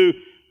you, do,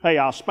 hey,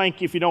 I'll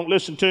spank you if you don't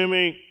listen to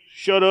me,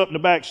 shut up in the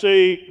back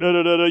seat,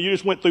 you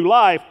just went through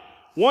life.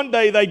 One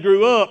day they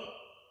grew up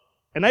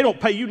and they don't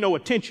pay you no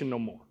attention no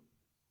more.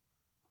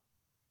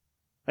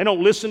 They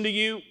don't listen to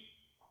you.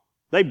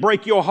 They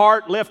break your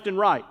heart left and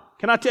right.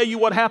 Can I tell you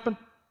what happened?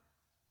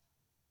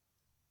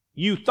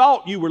 You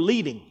thought you were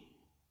leading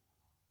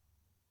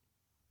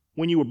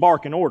when you were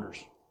barking orders.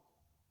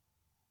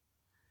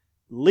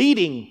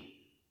 Leading,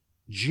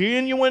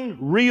 genuine,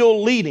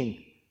 real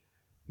leading,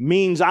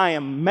 means I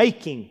am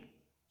making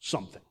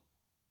something.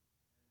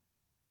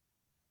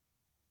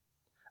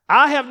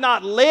 I have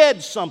not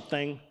led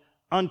something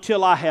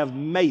until I have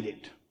made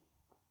it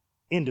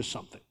into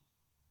something.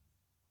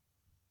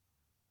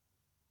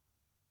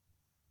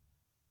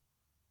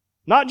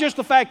 Not just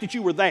the fact that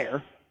you were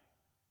there.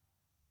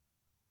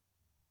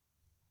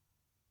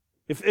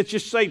 If it's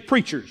just say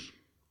preachers.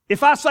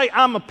 If I say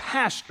I'm a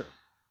pastor,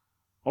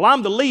 well,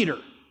 I'm the leader.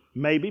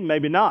 Maybe,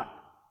 maybe not.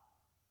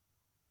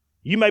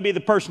 You may be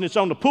the person that's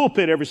on the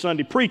pulpit every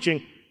Sunday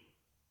preaching,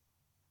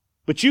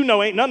 but you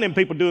know ain't none of them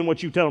people doing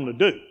what you tell them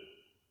to do.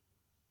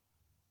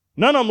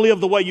 None of them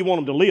live the way you want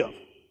them to live.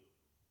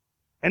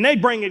 And they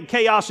bring in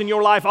chaos in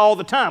your life all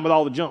the time with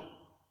all the junk.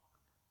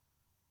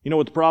 You know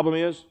what the problem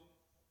is?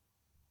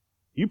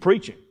 You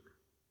preaching,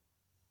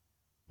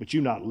 but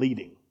you're not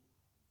leading.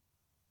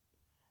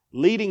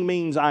 Leading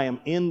means I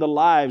am in the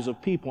lives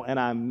of people and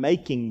I'm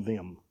making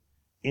them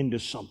into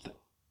something.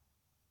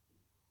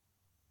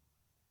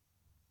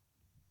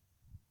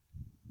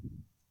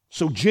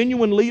 So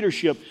genuine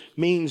leadership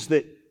means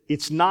that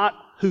it's not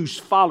who's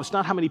follow, it's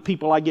not how many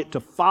people I get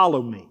to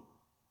follow me,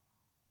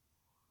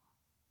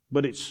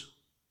 but it's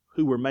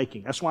who we're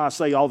making. That's why I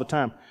say all the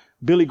time,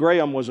 Billy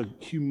Graham was a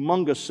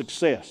humongous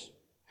success.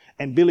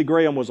 And Billy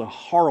Graham was a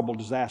horrible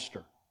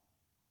disaster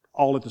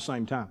all at the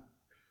same time.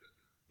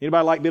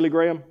 Anybody like Billy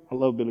Graham? I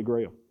love Billy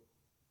Graham.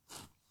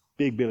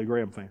 Big Billy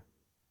Graham fan.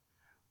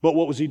 But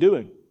what was he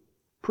doing?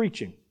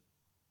 Preaching.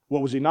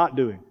 What was he not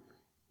doing?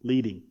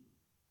 Leading.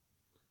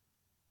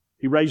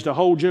 He raised a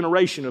whole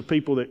generation of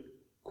people that,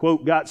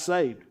 quote, got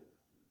saved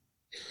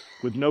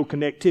with no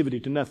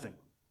connectivity to nothing.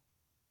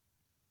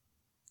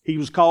 He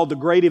was called the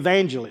great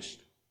evangelist,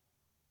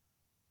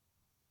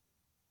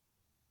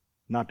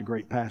 not the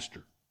great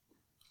pastor.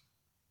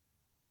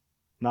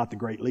 Not the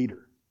great leader.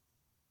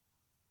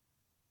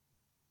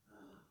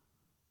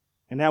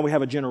 And now we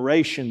have a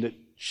generation that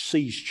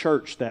sees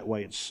church that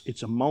way.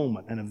 It's a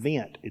moment, an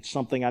event. It's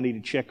something I need to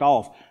check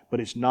off, but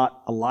it's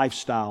not a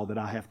lifestyle that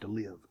I have to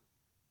live.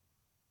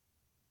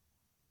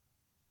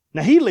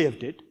 Now, he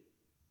lived it.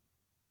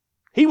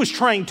 He was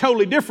trained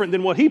totally different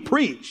than what he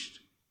preached.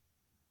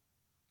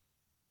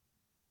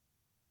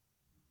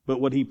 But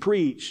what he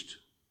preached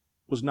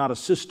was not a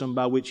system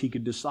by which he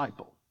could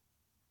disciple.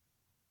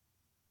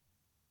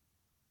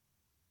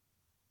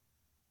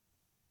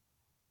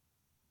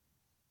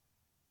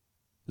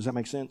 Does that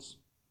make sense?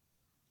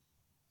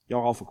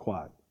 Y'all are awful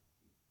quiet.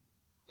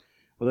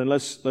 Well, then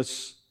let's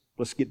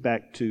get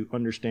back to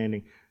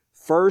understanding.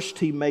 First,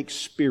 he makes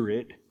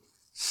spirit.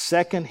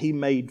 Second, he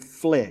made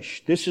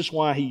flesh. This is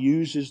why he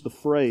uses the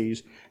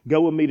phrase,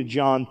 go with me to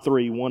John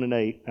 3, 1 and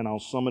 8, and I'll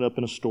sum it up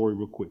in a story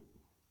real quick.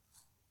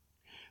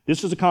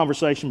 This is a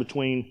conversation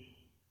between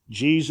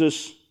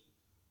Jesus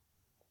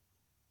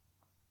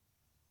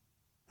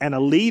and a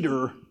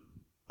leader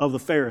of the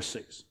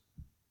Pharisees.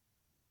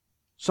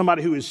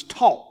 Somebody who is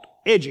taught,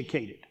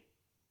 educated,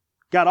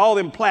 got all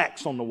them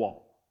plaques on the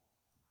wall.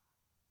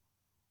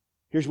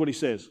 Here's what he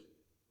says.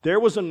 There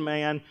was a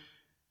man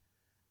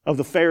of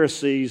the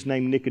Pharisees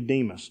named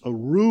Nicodemus, a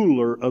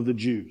ruler of the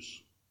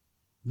Jews.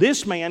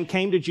 This man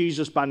came to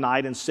Jesus by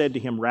night and said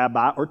to him,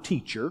 Rabbi or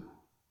teacher,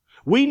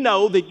 we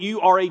know that you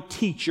are a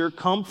teacher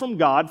come from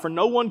God, for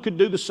no one could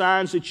do the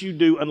signs that you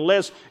do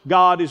unless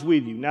God is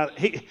with you. Now,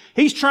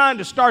 he's trying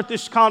to start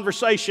this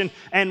conversation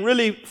and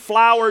really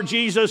flower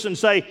Jesus and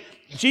say,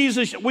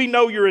 Jesus, we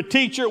know you're a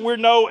teacher.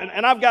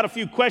 And I've got a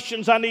few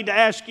questions I need to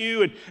ask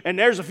you, and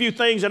there's a few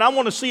things, and I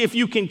want to see if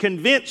you can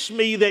convince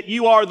me that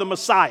you are the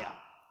Messiah.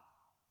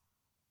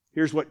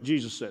 Here's what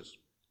Jesus says.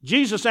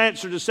 Jesus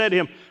answered and said to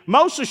him,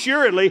 most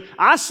assuredly,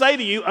 I say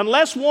to you,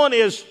 unless one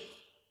is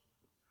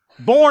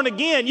born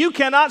again, you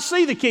cannot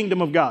see the kingdom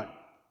of God.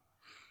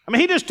 I mean,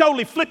 he just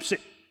totally flips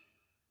it.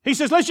 He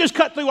says, let's just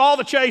cut through all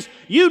the chase.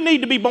 You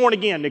need to be born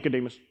again,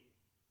 Nicodemus.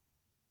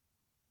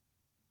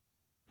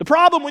 The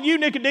problem with you,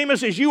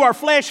 Nicodemus, is you are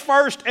flesh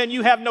first and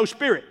you have no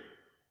spirit.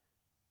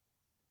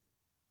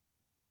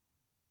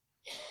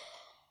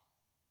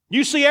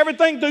 You see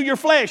everything through your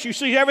flesh. You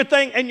see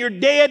everything and you're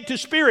dead to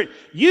spirit.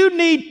 You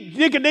need,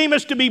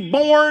 Nicodemus, to be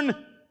born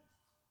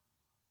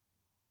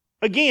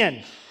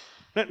again.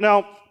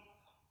 Now,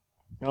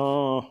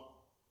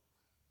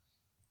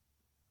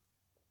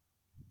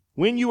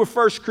 when you were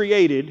first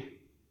created,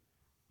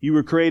 you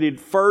were created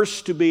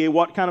first to be a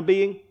what kind of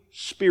being?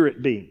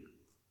 Spirit being.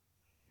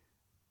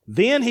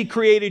 Then He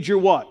created your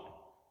what?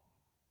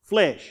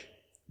 Flesh.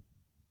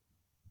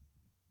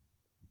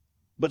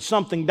 But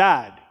something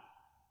died.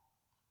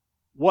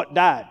 What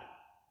died?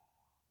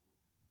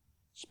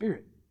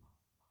 Spirit.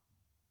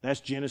 That's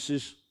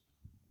Genesis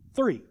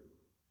 3.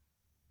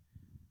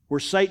 Where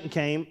Satan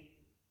came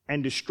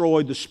and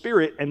destroyed the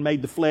spirit and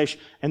made the flesh,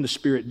 and the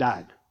spirit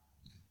died.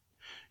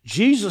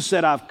 Jesus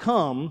said, I've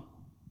come,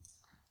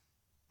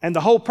 and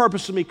the whole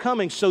purpose of me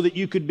coming so that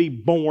you could be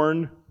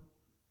born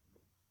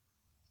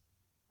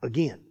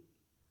again.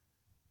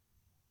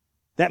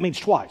 That means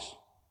twice.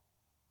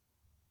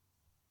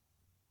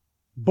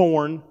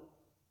 Born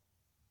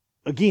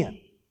again.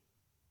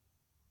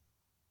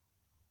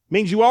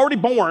 Means you were already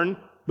born,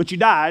 but you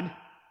died.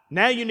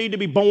 Now you need to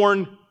be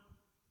born.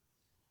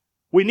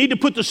 We need to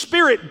put the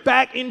Spirit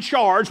back in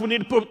charge. We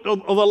need to put the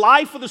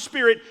life of the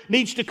Spirit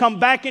needs to come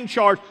back in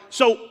charge.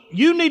 So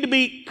you need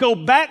to go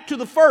back to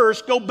the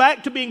first, go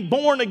back to being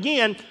born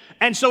again.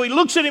 And so he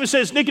looks at him and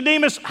says,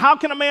 Nicodemus, how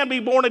can a man be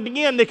born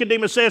again?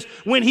 Nicodemus says,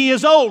 when he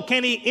is old,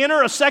 can he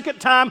enter a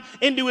second time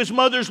into his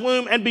mother's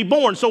womb and be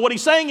born? So what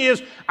he's saying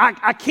is,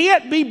 I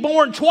can't be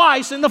born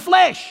twice in the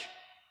flesh.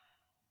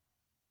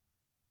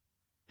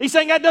 He's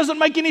saying that doesn't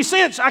make any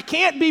sense. I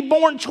can't be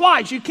born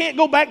twice. You can't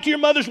go back to your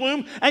mother's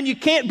womb, and you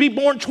can't be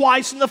born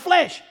twice in the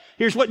flesh.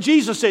 Here's what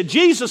Jesus said.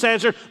 Jesus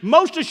answered,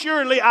 most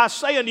assuredly I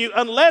say unto you,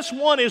 unless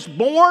one is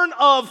born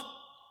of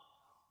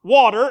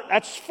water,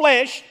 that's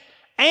flesh,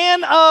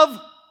 and of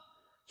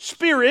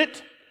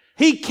spirit,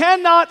 he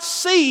cannot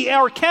see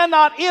or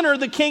cannot enter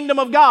the kingdom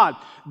of God.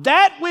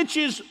 That which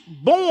is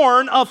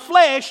born of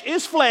flesh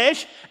is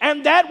flesh,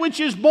 and that which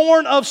is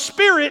born of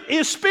spirit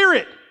is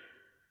spirit.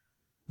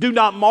 Do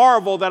not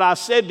marvel that I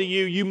said to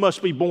you, you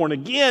must be born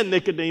again,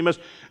 Nicodemus.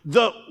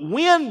 The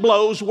wind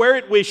blows where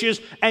it wishes,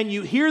 and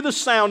you hear the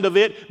sound of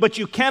it, but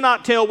you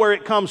cannot tell where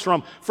it comes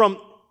from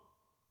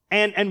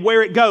and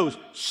where it goes.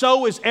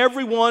 So is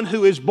everyone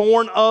who is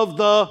born of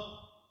the...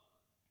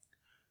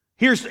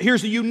 Here's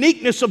the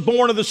uniqueness of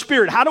born of the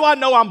Spirit. How do I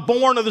know I'm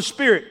born of the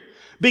Spirit?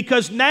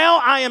 Because now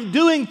I am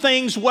doing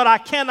things what I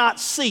cannot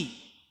see.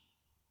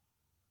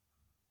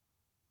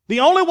 The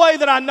only way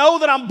that I know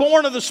that I'm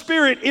born of the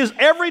Spirit is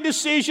every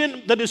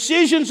decision, the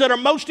decisions that are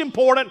most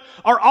important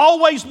are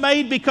always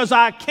made because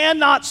I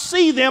cannot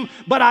see them,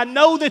 but I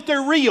know that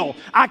they're real.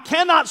 I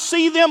cannot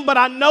see them, but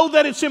I know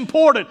that it's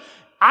important.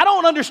 I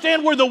don't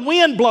understand where the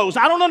wind blows.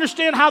 I don't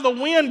understand how the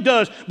wind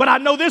does, but I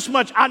know this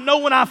much. I know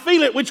when I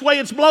feel it, which way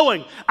it's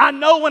blowing. I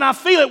know when I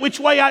feel it, which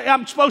way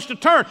I'm supposed to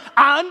turn.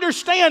 I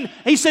understand.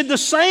 He said the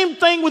same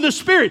thing with the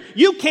Spirit.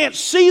 You can't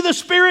see the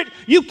Spirit.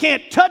 You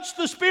can't touch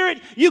the Spirit.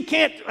 You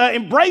can't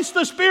embrace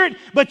the Spirit,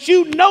 but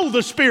you know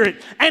the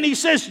Spirit. And he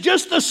says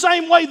just the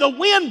same way the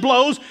wind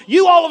blows,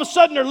 you all of a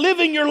sudden are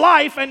living your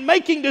life and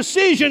making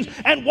decisions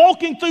and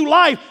walking through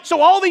life.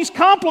 So all these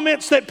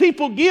compliments that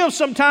people give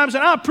sometimes,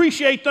 and I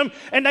appreciate them,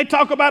 and they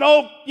talk about,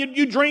 oh,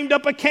 you dreamed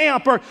up a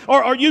camp,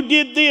 or you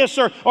did this,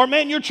 or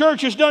man, your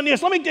church has done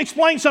this. Let me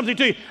explain something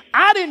to you.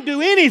 I didn't do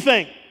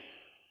anything.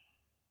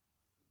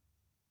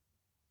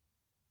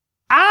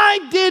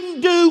 I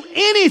didn't do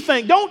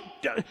anything.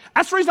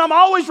 That's the reason I'm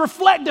always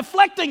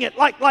deflecting it.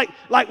 Like,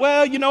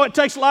 well, it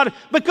takes a lot of,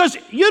 because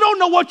you don't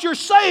know what you're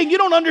saying. You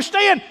don't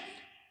understand.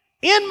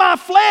 In my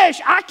flesh,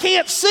 I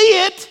can't see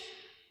it.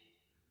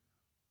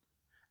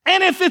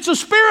 And if it's a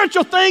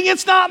spiritual thing,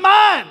 it's not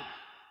mine.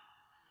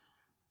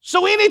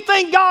 So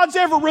anything God's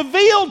ever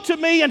revealed to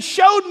me and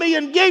showed me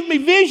and gave me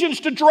visions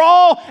to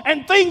draw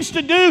and things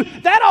to do,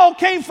 that all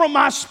came from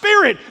my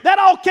spirit. That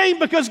all came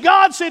because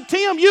God said,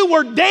 Tim, you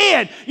were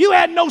dead. You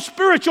had no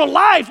spiritual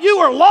life. You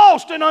were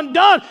lost and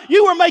undone.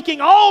 You were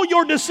making all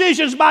your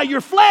decisions by your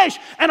flesh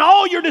and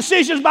all your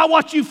decisions by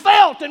what you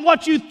felt and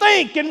what you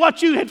think and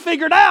what you had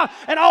figured out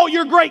and all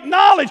your great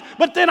knowledge.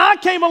 But then I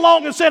came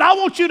along and said, I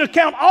want you to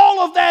count all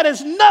of that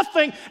as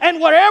nothing,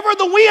 and wherever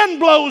the wind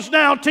blows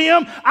now,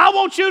 Tim, I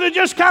want you to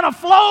just kind of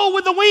flow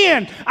with the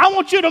wind. I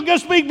want you to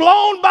just be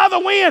blown by the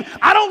wind.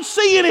 I don't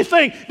see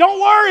anything.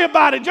 Don't worry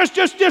about it.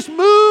 Just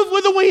move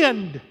with the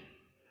wind.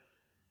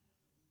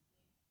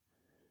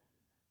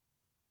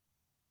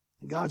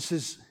 And God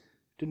says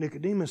to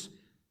Nicodemus,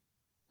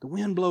 the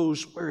wind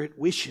blows where it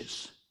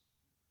wishes.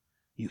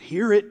 You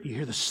hear it, you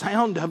hear the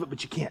sound of it,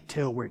 but you can't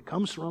tell where it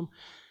comes from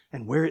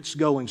and where it's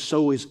going.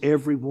 So is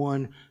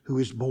everyone who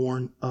is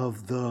born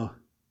of the...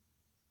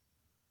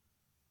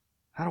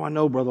 How do I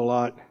know, Brother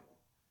Lott,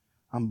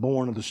 I'm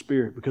born of the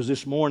Spirit? Because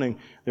this morning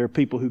there are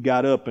people who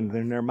got up and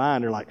in their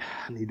mind they're like,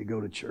 I need to go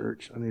to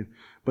church.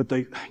 But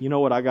they, you know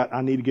what,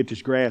 I need to get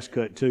this grass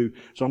cut too,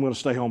 so I'm going to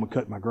stay home and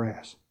cut my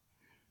grass.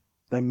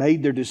 They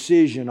made their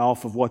decision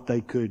off of what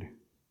they could.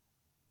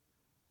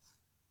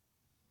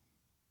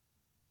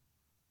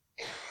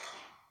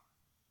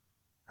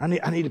 I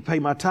need to pay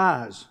my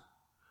tithes.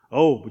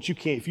 Oh, but you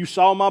can't. If you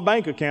saw my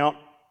bank account,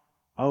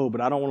 oh, but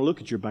I don't want to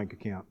look at your bank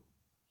account.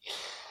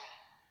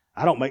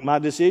 I don't make my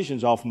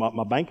decisions off of what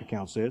my bank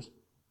account says.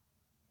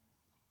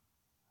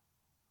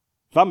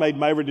 If I made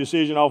my every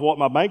decision off what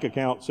my bank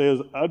account says,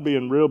 I'd be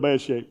in real bad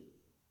shape.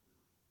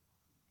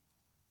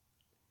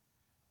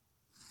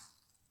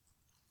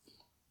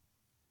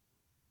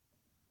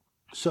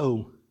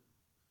 So,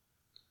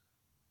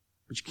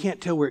 but you can't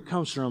tell where it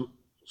comes from.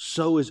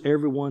 So is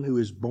everyone who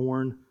is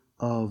born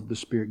of the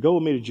Spirit. Go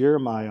with me to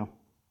Jeremiah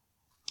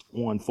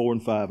 1, 4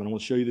 and 5, and I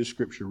want to show you this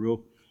scripture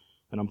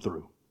and I'm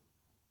through.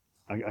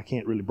 I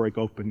can't really break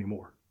open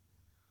anymore.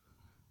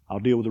 I'll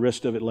deal with the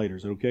rest of it later.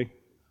 Is that okay?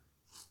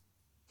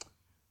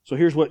 So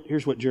here's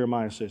what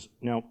Jeremiah says.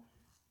 Now,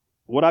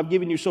 what I've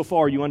given you so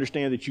far, you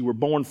understand that you were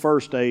born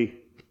first a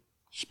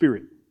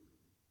spirit.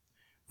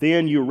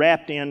 Then you're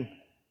wrapped in.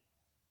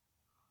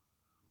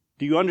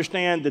 Do you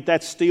understand that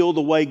that's still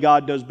the way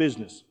God does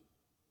business?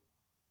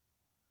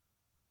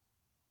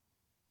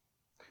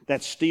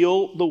 That's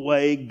still the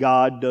way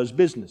God does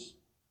business.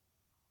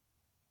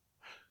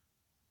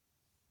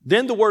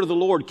 Then the word of the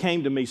Lord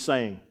came to me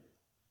saying,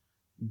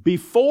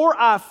 before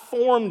I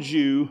formed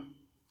you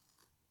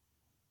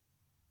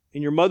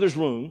in your mother's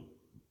womb,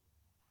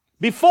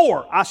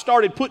 before I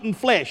started putting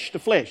flesh to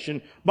flesh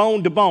and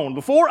bone to bone,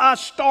 before I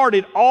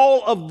started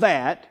all of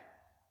that,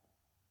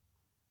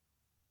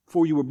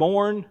 before you were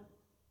born, look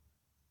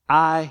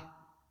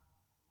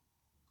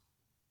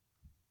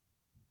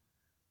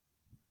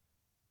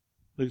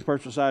at the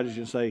person beside you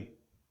and say,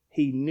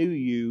 He knew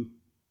you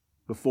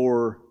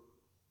before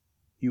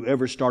you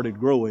ever started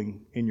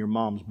growing in your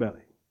mom's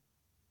belly.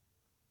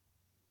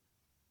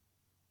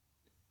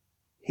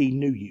 He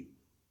knew you.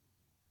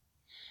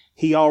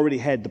 He already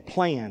had the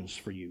plans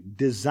for you,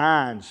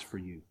 designs for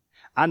you.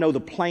 I know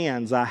the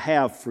plans I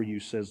have for you,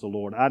 says the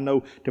Lord. I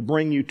know to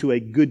bring you to a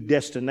good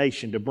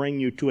destination, to bring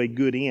you to a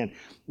good end.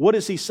 What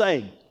is He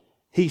saying?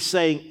 He's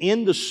saying,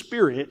 in the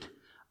Spirit,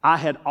 I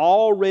had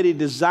already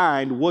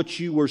designed what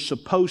you were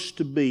supposed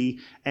to be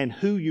and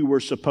who you were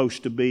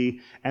supposed to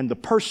be and the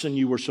person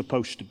you were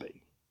supposed to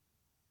be.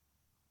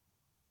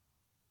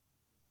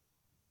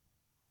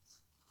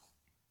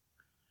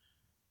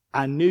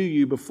 I knew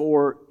you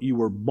before you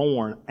were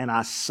born, and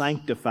I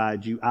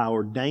sanctified you. I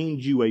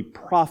ordained you a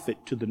prophet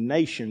to the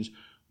nations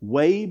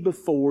way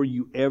before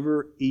you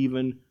ever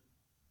even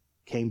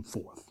came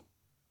forth.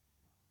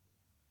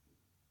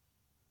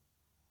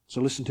 So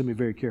listen to me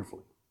very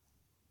carefully.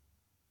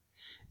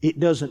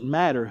 It doesn't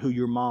matter who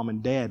your mom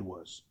and dad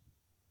was.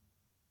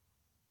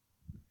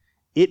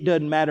 It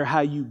doesn't matter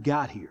how you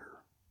got here.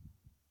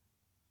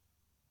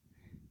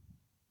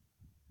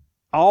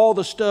 All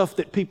the stuff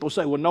that people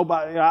say, well,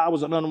 I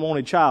was an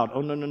unwanted child.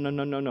 Oh,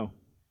 no.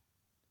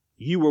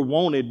 You were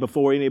wanted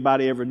before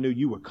anybody ever knew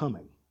you were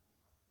coming.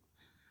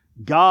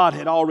 God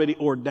had already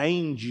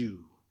ordained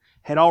you,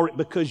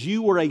 because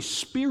you were a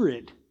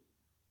spirit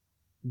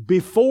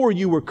before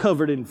you were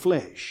covered in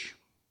flesh.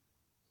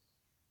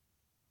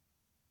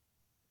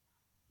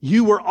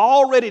 You were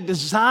already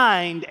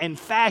designed and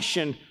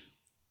fashioned.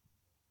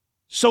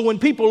 So when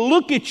people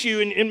look at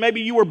you, and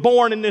maybe you were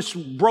born in this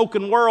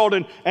broken world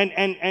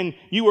and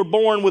you were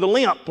born with a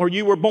limp, or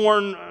you were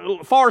born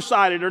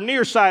farsighted or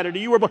nearsighted,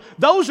 or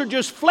those are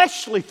just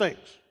fleshly things.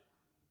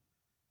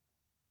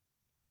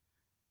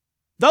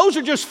 Those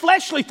are just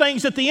fleshly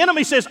things that the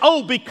enemy says,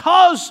 oh,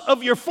 because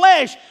of your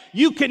flesh,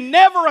 you can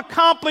never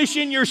accomplish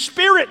in your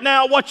spirit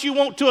now what you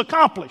want to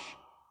accomplish.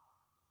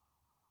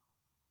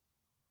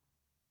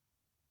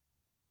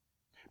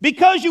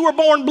 Because you were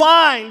born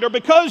blind, or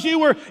because you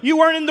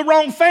weren't in the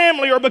wrong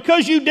family, or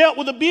because you dealt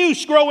with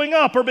abuse growing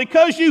up, or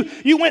because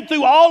you went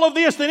through all of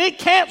this, then it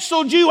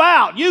canceled you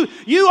out.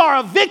 You are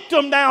a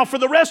victim now for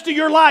the rest of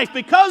your life.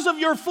 Because of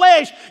your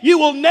flesh, you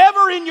will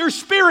never in your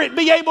spirit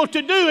be able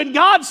to do. And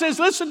God says,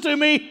 listen to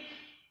me,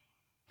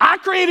 I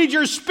created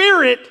your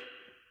spirit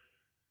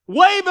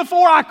way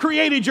before I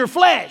created your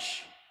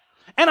flesh.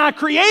 And I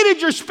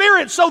created your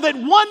spirit so that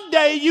one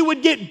day you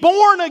would get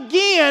born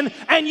again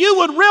and you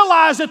would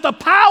realize that the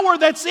power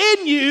that's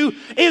in you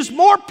is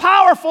more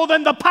powerful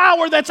than the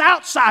power that's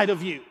outside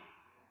of you.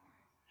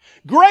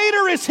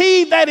 Greater is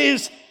He that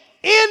is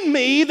in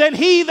me than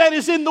he that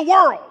is in the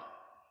world.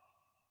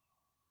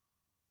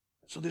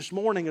 So this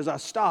morning as I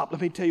stop,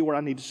 let me tell you where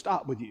I need to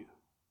stop with you.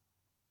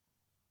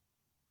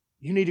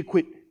 You need to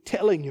quit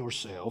telling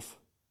yourself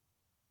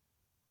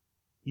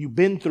you've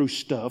been through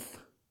stuff.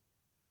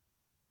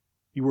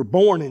 You were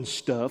born in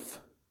stuff.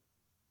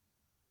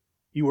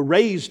 You were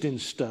raised in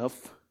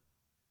stuff.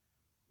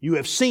 You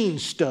have seen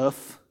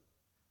stuff.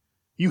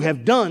 You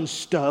have done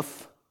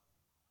stuff.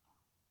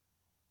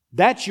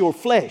 That's your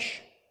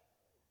flesh.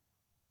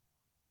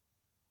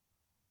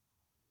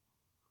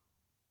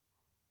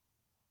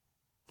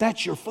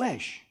 That's your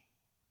flesh.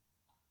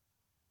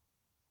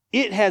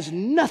 It has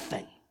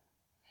nothing,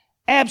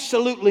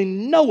 absolutely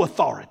no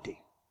authority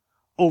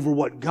over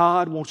what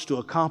God wants to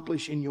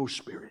accomplish in your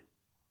spirit.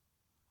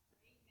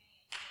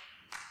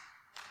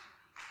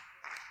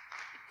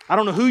 I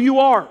don't know who you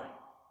are,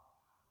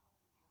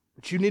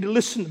 but you need to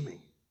listen to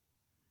me.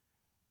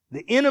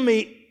 The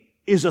enemy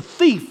is a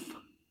thief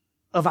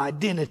of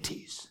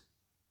identities.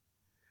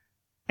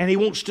 And he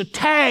wants to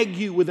tag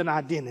you with an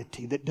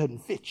identity that doesn't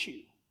fit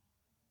you.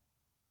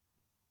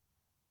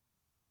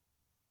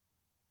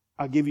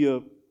 I'll give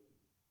you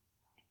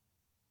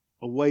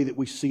a way that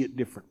we see it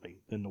differently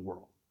than the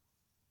world.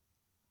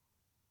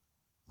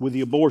 With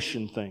the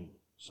abortion thing,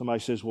 somebody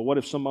says, well, what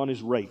if someone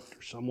is raped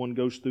or someone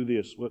goes through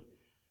this? What?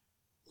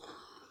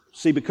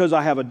 See, because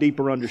I have a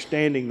deeper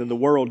understanding than the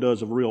world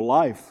does of real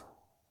life,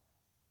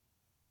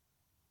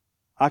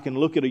 I can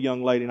look at a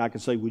young lady and I can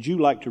say, would you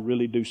like to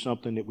really do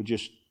something that would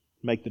just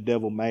make the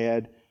devil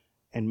mad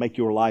and make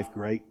your life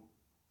great?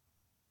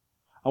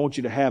 I want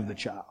you to have the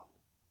child.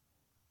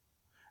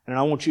 And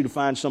I want you to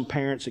find some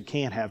parents that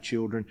can't have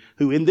children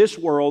who in this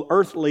world,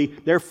 earthly,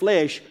 their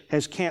flesh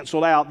has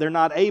canceled out. They're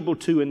not able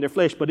to in their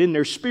flesh, but in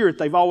their spirit,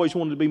 they've always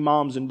wanted to be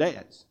moms and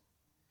dads.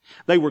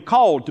 They were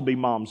called to be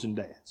moms and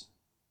dads.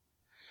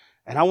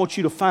 And I want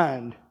you to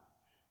find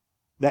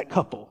that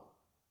couple.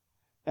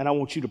 And I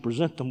want you to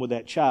present them with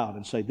that child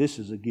and say, this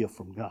is a gift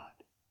from God.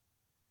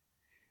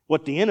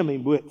 What the enemy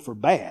meant for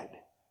bad,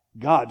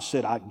 God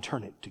said, I can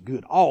turn it to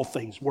good. All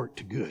things work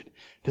to good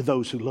to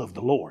those who love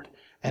the Lord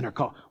and are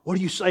called. What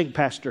are you saying,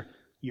 Pastor?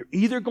 You're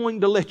either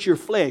going to let your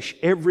flesh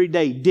every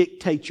day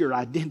dictate your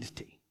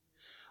identity,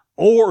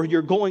 or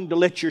you're going to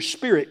let your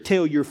spirit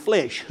tell your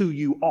flesh who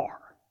you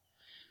are.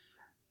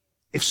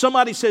 If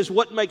somebody says,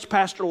 what makes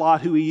Pastor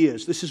Lott who he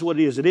is? This is what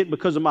it is. It isn't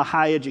because of my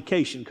high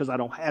education, because I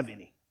don't have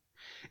any.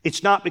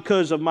 It's not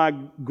because of my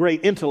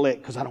great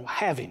intellect, because I don't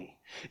have any.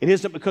 It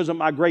isn't because of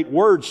my great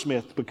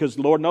wordsmith, because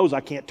the Lord knows I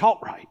can't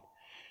talk right.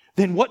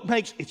 Then what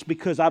makes, it's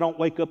because I don't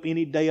wake up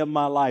any day of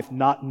my life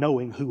not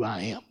knowing who I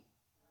am.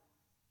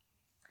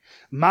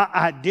 My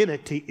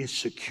identity is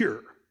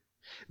secure.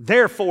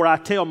 Therefore, I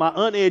tell my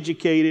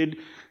uneducated,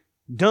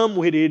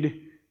 dumb-witted,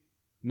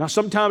 now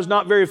sometimes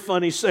not very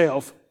funny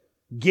self,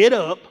 get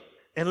up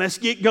and let's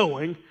get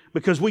going,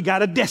 because we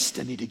got a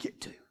destiny to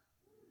get to.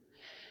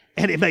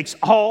 And it makes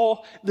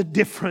all the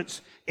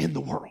difference in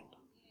the world.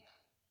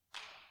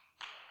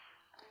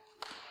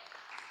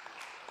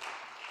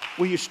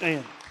 Will you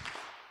stand?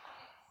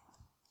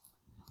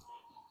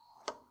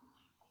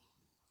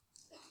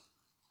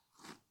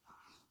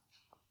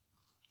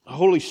 The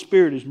Holy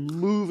Spirit is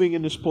moving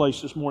in this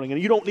place this morning.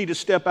 And you don't need to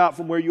step out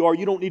from where you are.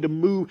 You don't need to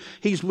move.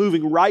 He's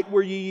moving right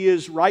where He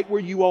is, right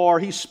where you are.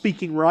 He's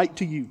speaking right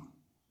to you.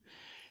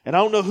 And I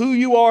don't know who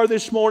you are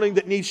this morning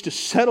that needs to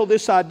settle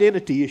this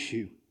identity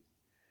issue.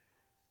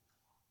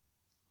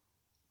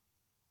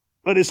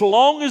 But as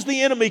long as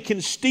the enemy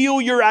can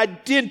steal your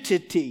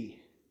identity,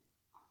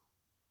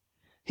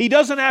 he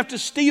doesn't have to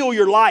steal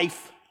your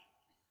life.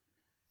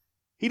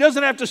 He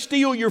doesn't have to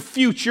steal your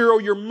future or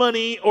your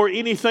money or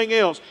anything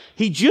else.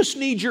 He just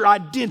needs your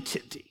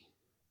identity.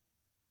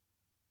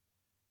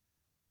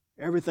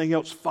 Everything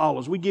else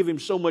follows. We give him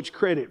so much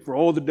credit for,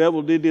 oh, the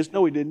devil did this.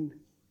 No, he didn't.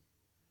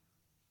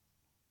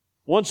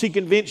 Once he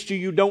convinced you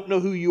you don't know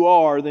who you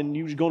are, then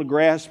you're going to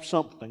grasp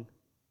something.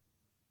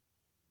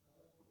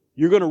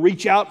 You're going to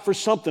reach out for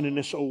something in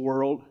this old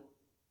world.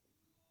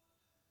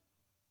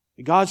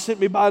 And God sent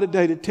me by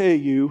today to tell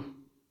you,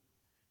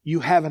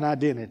 you have an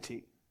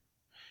identity.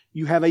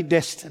 You have a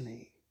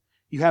destiny.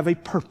 You have a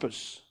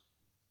purpose.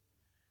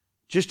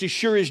 Just as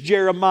sure as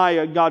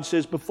Jeremiah, God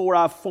says, before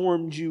I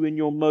formed you in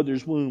your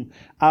mother's womb,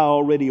 I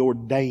already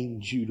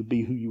ordained you to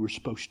be who you were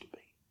supposed to be.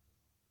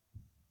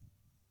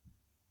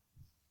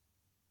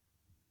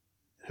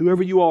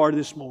 Whoever you are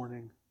this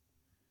morning,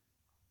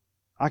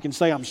 I can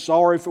say I'm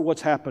sorry for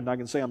what's happened. I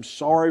can say I'm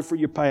sorry for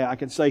your past. I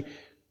can say,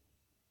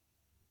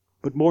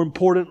 but more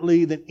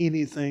importantly than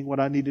anything, what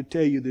I need to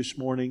tell you this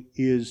morning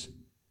is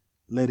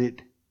let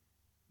it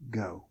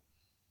go.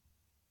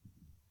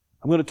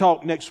 I'm going to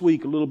talk next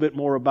week a little bit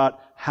more about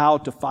how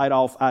to fight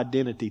off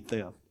identity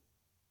theft.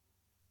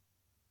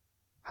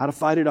 How to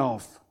fight it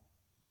off.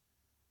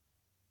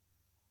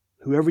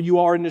 Whoever you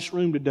are in this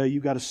room today,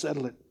 you've got to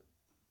settle it.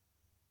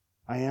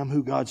 I am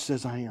who God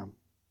says I am.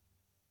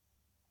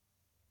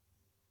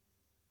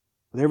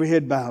 With every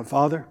head bowed,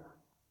 Father,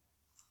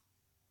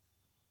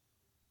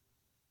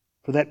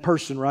 for that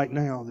person right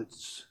now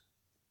that's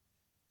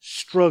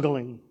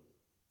struggling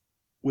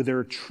with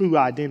their true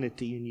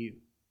identity in you,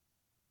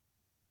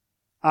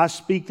 I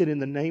speak that in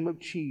the name of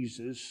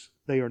Jesus,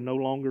 they are no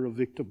longer a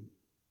victim.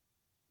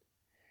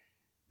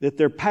 That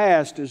their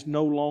past is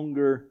no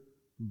longer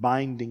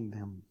binding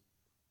them.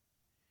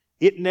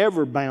 It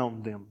never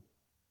bound them.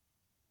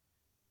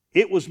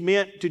 It was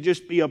meant to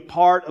just be a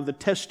part of the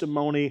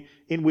testimony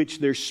in which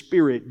their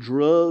spirit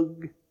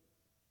drug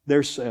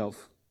their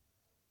self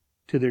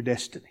to their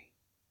destiny.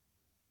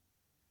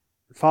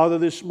 Father,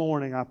 this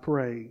morning I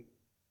pray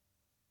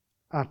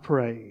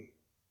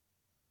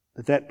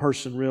that that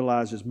person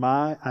realizes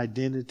my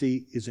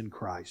identity is in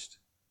Christ.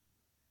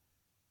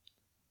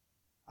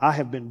 I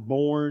have been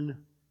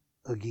born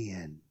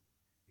again.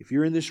 If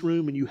you're in this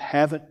room and you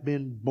haven't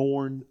been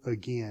born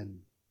again,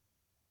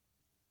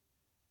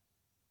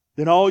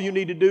 then all you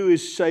need to do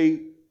is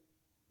say,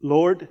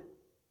 Lord,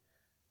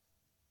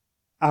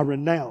 I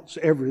renounce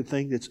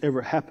everything that's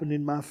ever happened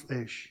in my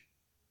flesh.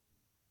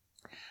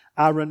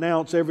 I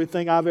renounce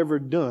everything I've ever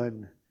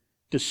done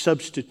to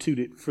substitute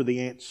it for the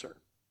answer.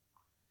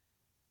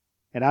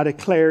 And I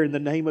declare in the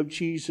name of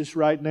Jesus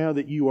right now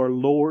that you are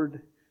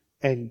Lord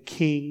and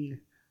King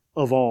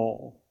of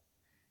all.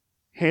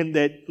 And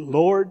that,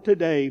 Lord,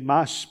 today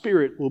my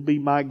spirit will be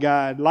my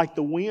guide. Like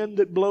the wind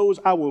that blows,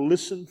 I will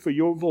listen for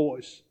your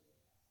voice.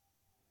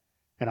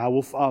 And I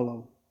will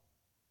follow.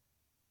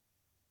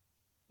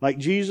 Like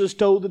Jesus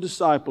told the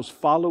disciples,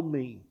 follow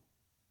me,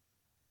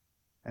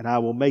 and I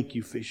will make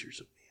you fishers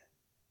of men.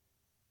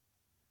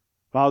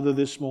 Father,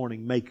 this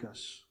morning, make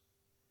us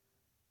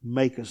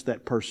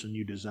that person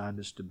you designed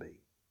us to be.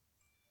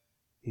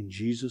 In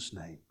Jesus'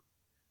 name,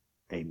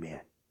 amen.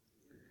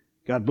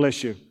 God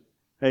bless you.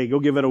 Hey, go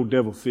give that old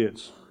devil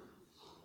fits.